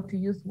say how to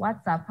use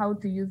WhatsApp, how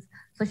to use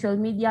social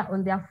media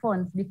on their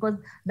phones, because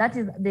that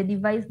is the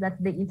device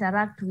that they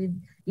interact with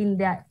in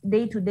their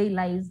day-to-day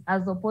lives,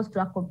 as opposed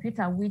to a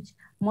computer, which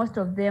most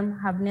of them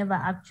have never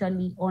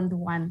actually owned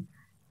one.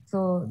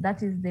 So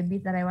that is the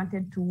bit that I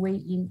wanted to weigh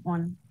in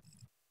on.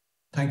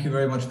 Thank you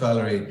very much,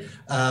 Valerie.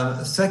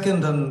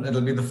 Second, and it'll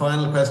be the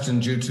final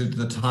question due to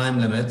the time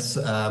limits,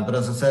 but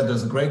as I said,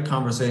 there's a great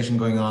conversation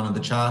going on in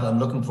the chat. I'm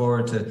looking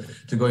forward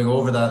to going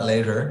over that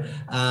later.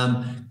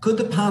 Could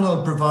the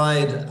panel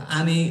provide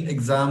any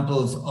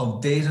examples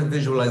of data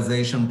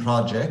visualization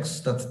projects,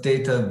 that's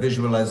data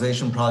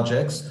visualization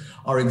projects,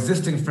 or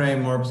existing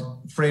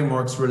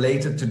frameworks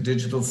related to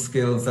digital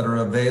skills that are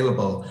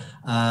available?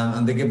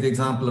 And they give the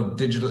example of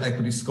digital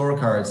equity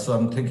scorecards. So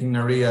I'm thinking,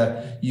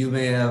 Naria, you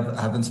may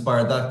have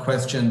inspired that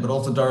question, but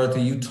also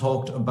Dorothy, you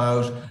talked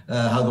about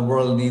how the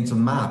world needs a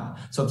map.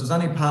 So if there's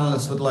any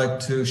panelists would like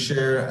to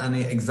share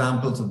any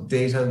examples of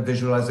data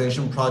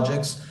visualization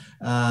projects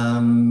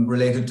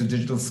related to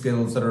digital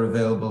skills that are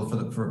available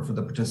for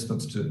the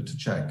participants to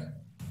check.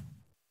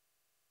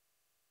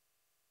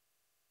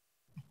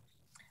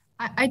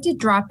 I did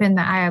drop in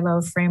the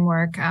ILO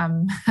framework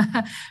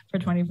for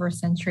 21st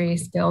century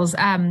skills,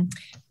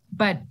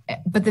 but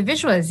the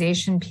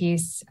visualization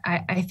piece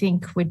I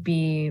think would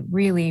be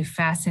really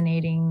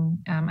fascinating.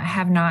 I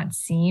have not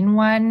seen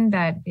one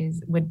that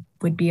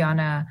would be on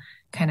a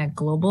kind of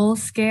global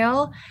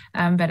scale,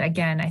 but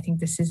again, I think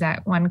this is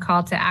that one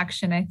call to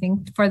action. I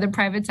think for the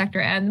private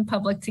sector and the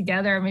public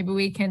together, maybe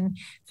we can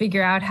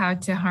figure out how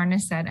to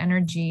harness that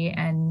energy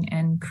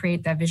and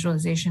create that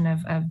visualization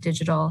of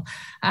digital.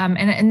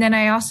 And then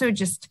I also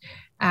just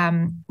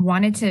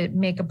wanted to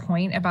make a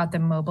point about the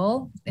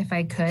mobile, if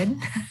I could,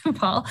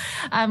 Paul,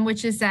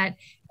 which is that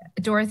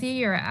Dorothy,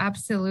 you're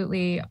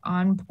absolutely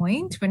on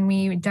point. When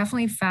we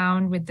definitely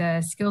found with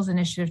the skills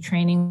initiative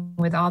training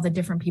with all the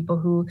different people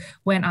who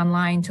went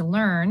online to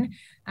learn,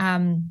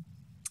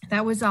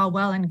 that was all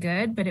well and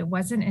good, but it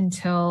wasn't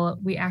until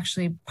we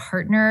actually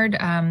partnered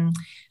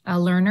a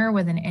learner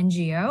with an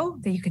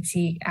NGO that you could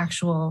see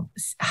actual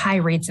high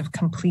rates of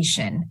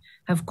completion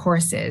of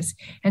courses.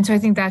 And so I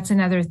think that's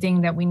another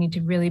thing that we need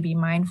to really be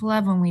mindful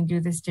of when we do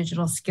this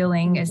digital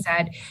skilling, is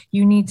that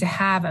you need to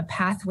have a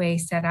pathway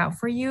set out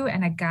for you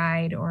and a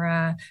guide or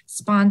a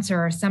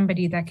sponsor or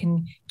somebody that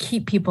can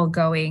keep people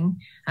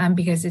going,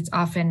 because it's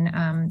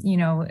often,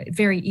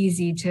 very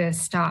easy to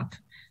stop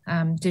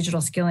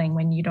digital skilling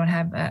when you don't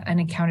have an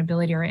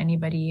accountability or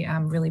anybody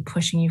really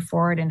pushing you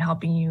forward and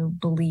helping you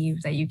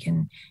believe that you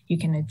can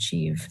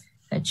achieve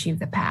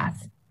the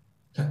path.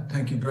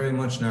 Thank you very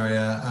much,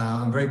 Naria.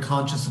 I'm very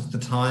conscious of the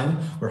time.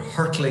 We're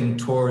hurtling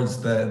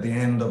towards the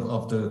end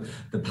of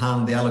the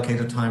panel, the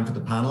allocated time for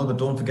the panel, but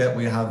don't forget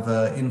we have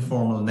an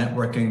informal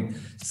networking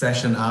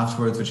session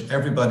afterwards, which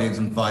everybody is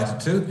invited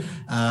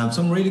to.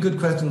 Some really good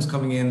questions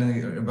coming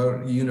in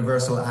about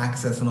universal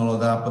access and all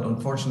of that, but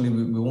unfortunately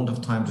we won't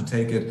have time to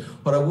take it.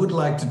 What I would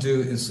like to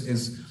do is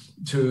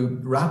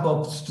to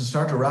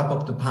start to wrap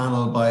up the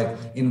panel by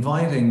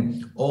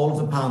inviting all of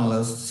the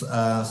panelists,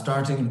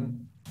 starting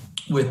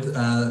with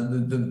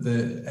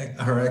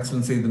Her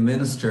Excellency the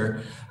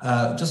Minister,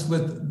 just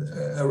with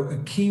a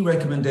key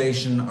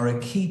recommendation or a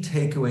key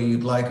takeaway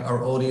you'd like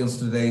our audience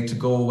today to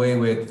go away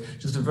with,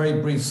 just a very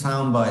brief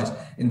soundbite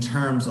in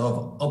terms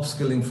of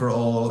upskilling for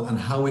all and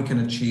how we can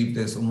achieve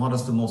this and what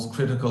is the most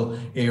critical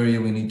area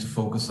we need to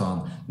focus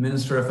on.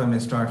 Minister, if I may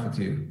start with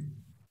you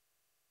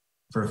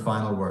for a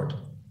final word.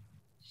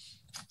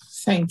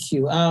 Thank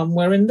you.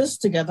 We're in this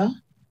together,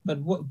 but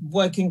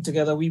working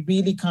together, we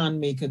really can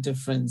make a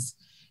difference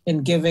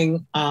in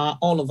giving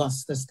all of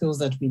us the skills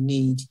that we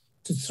need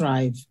to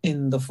thrive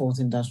in the fourth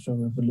industrial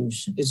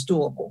revolution. It's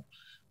doable.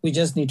 We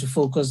just need to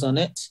focus on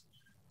it,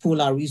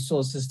 pool our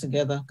resources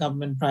together,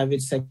 government,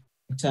 private sector,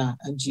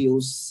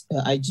 NGOs,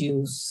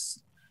 IGOs,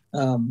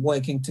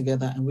 working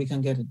together, and we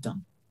can get it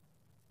done.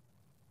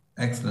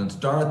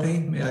 Excellent. Dorothy,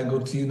 may I go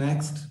to you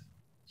next?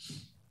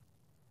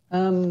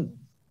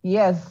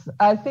 Yes,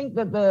 I think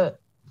that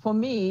for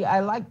me, I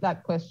like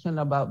that question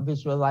about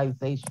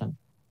visualization.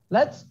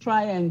 Let's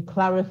try and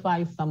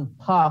clarify some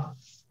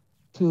paths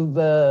to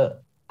the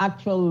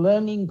actual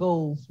learning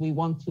goals we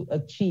want to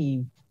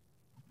achieve.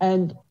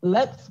 And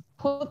let's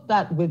put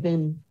that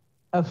within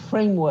a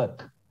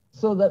framework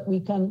so that we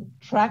can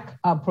track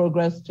our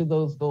progress to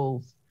those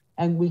goals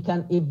and we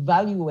can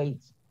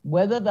evaluate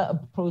whether the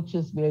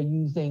approaches we're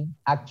using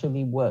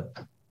actually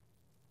work.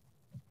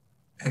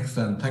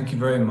 Excellent. Thank you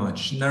very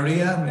much.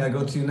 Naria, may I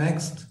go to you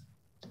next?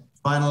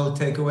 Final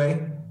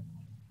takeaway,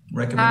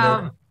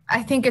 recommendation?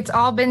 I think it's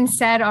all been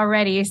said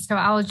already. So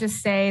I'll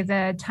just say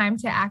the time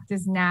to act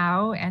is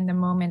now and the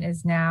moment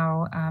is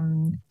now.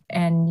 And,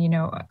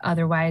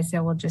 otherwise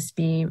there will just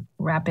be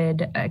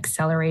rapid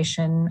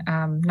acceleration,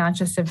 not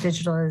just of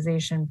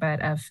digitalization,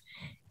 but of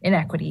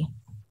inequity.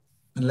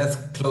 And let's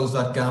close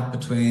that gap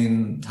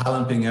between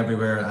talent being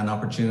everywhere and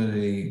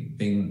opportunity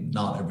being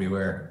not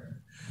everywhere.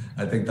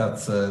 I think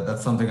that's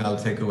something I'll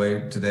take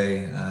away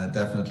today,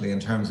 definitely, in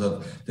terms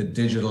of the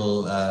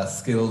digital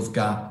skills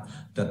gap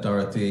that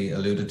Dorothy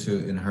alluded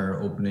to in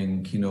her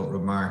opening keynote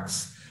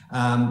remarks.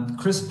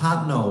 Chris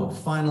Patno,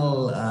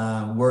 final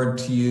word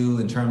to you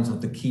in terms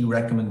of the key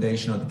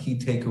recommendation or the key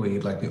takeaway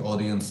you'd like the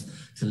audience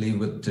to leave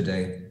with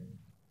today.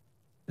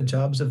 The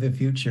jobs of the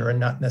future are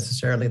not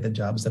necessarily the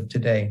jobs of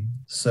today.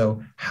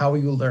 So how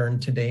you learn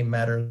today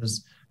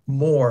matters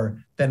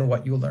more than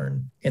what you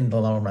learn in the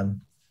long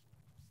run.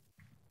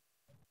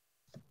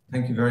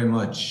 Thank you very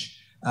much.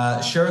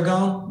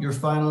 Sherigan, your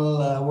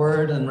final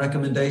word and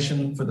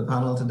recommendation for the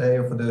panel today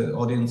or for the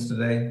audience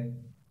today?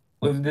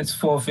 With this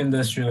fourth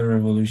industrial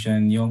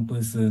revolution, young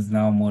persons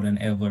now more than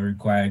ever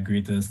require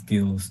greater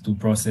skills to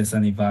process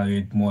and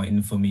evaluate more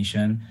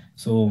information.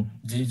 So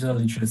digital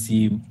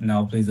literacy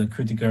now plays a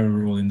critical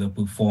role in the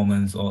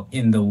performance or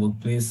in the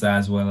workplace,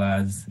 as well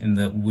as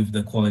with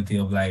the quality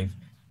of life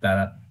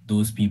that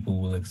those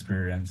people will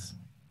experience.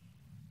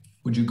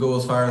 Would you go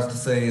as far as to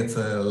say it's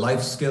a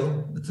life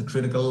skill? It's a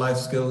critical life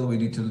skill. We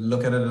need to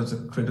look at it as a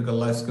critical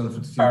life skill for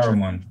the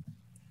future.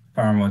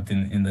 Paramount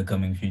in the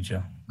coming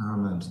future.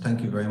 Paramount.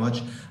 Thank you very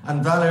much.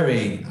 And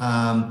Valerie,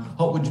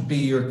 what would be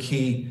your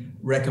key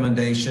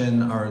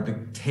recommendation or the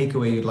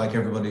takeaway you'd like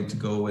everybody to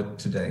go with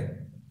today?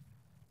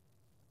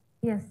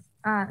 Yes.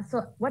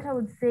 So what I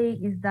would say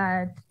is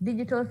that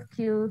digital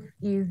skills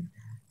is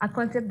a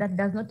concept that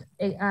does not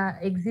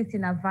exist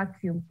in a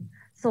vacuum.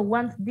 So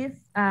once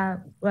these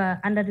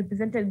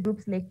underrepresented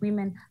groups like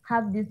women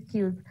have these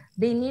skills,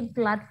 they need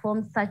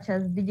platforms such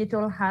as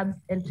digital hubs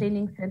and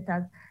training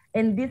centers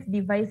and these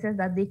devices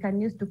that they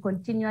can use to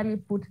continually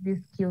put these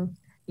skills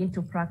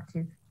into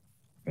practice.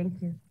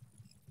 Thank you.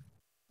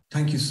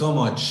 Thank you so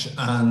much.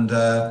 And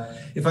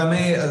if I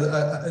may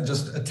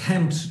just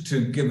attempt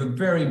to give a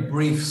very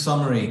brief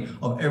summary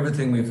of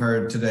everything we've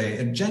heard today.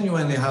 It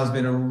genuinely has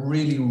been a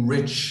really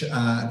rich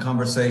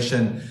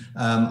conversation.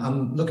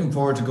 I'm looking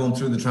forward to going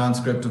through the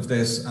transcript of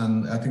this,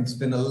 and I think there's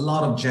been a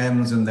lot of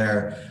gems in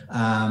there,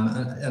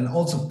 and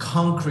also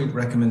concrete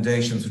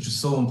recommendations, which is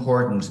so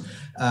important.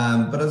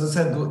 But as I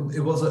said,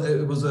 it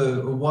was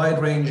a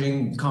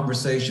wide-ranging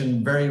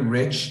conversation, very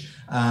rich.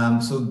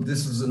 So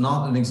this is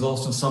not an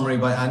exhaustive summary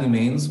by any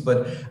means,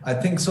 but I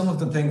think some of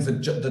the things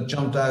that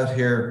jumped out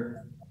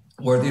here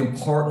were the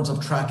importance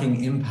of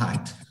tracking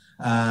impact.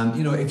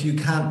 You know, if you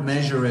can't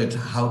measure it,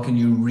 how can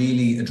you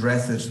really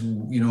address it,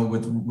 you know,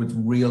 with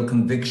real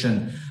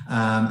conviction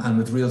and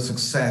with real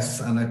success?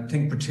 And I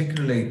think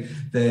particularly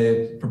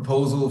the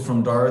proposal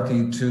from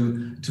Dorothy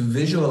to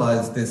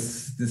visualize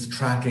this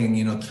tracking,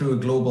 you know, through a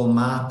global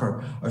map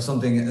or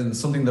something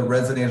that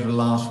resonated a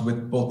lot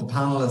with both the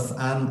panelists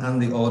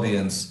and the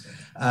audience.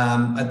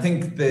 I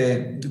think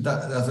that,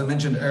 as I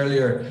mentioned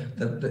earlier,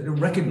 that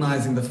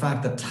recognizing the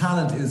fact that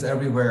talent is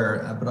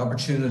everywhere, but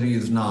opportunity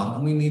is not,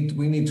 and we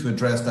need to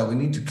address that. We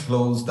need to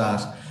close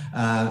that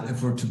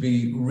if we're to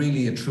be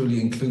really a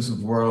truly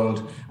inclusive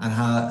world and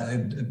have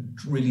a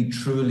really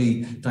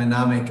truly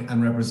dynamic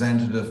and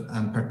representative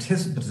and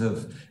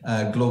participative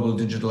global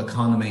digital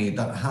economy.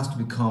 That has to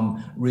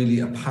become really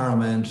a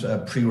paramount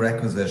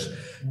prerequisite.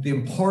 The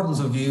importance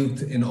of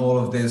youth in all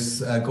of this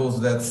goes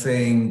without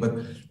saying, but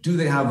do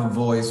they have a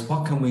voice?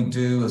 What can we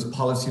do as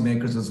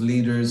policymakers, as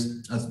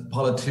leaders, as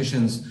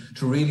politicians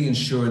to really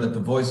ensure that the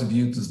voice of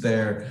youth is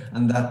there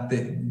and that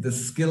the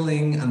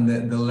skilling and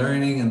the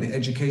learning and the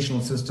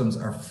educational systems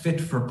are fit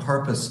for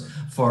purpose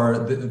for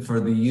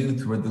the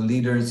youth who are the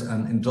leaders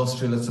and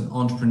industrialists and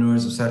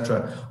entrepreneurs,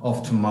 etc.,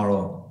 of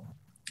tomorrow.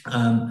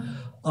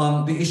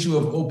 On the issue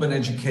of open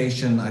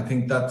education, I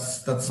think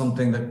that's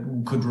something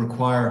that could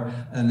require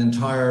an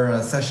entire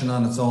session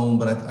on its own,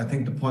 but I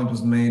think the point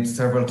was made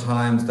several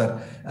times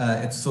that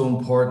it's so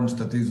important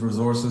that these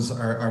resources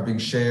are being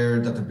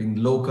shared, that they're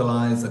being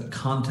localized, that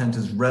content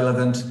is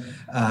relevant,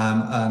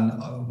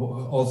 and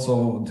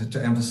also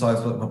to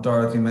emphasize what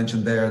Dorothy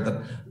mentioned there,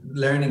 that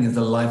learning is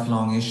a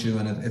lifelong issue,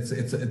 and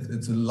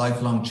it's a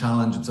lifelong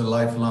challenge. It's a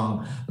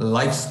lifelong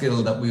life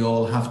skill that we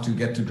all have to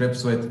get to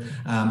grips with,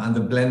 and the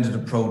blended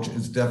approach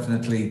is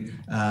definitely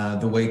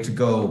the way to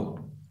go.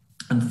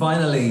 And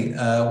finally,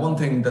 one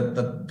thing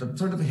that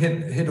sort of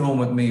hit home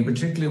with me,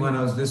 particularly when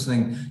I was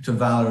listening to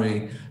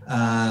Valerie,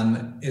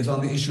 is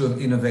on the issue of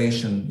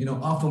innovation. You know,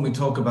 often we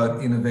talk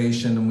about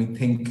innovation and we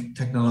think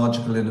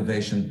technological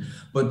innovation,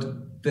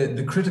 but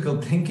the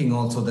critical thinking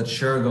also that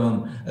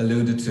Sherigan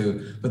alluded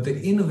to, but the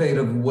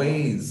innovative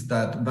ways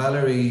that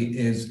Valerie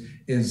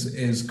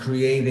is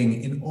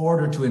creating in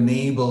order to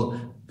enable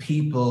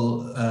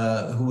people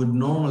who would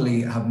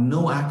normally have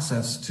no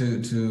access to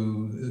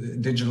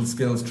digital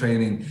skills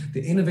training,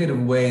 the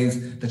innovative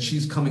ways that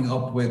she's coming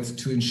up with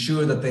to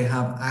ensure that they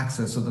have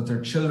access so that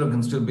their children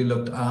can still be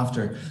looked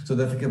after, so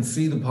that they can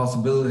see the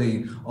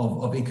possibility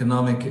of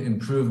economic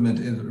improvement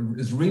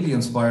is really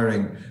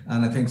inspiring.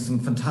 And I think some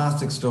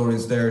fantastic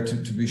stories there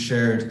to be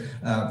shared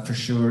for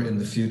sure in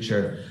the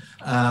future.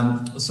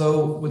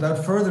 So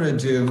without further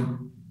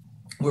ado,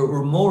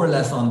 we're more or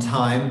less on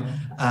time.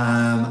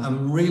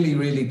 I'm really,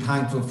 really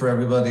thankful for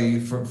everybody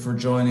for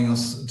joining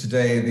us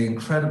today, the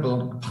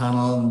incredible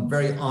panel. I'm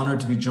very honored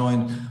to be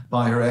joined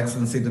by Her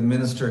Excellency, the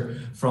Minister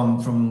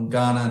from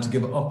Ghana, to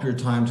give up your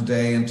time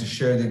today and to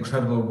share the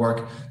incredible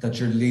work that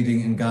you're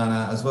leading in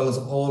Ghana, as well as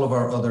all of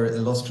our other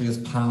illustrious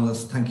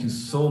panelists. Thank you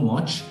so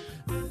much.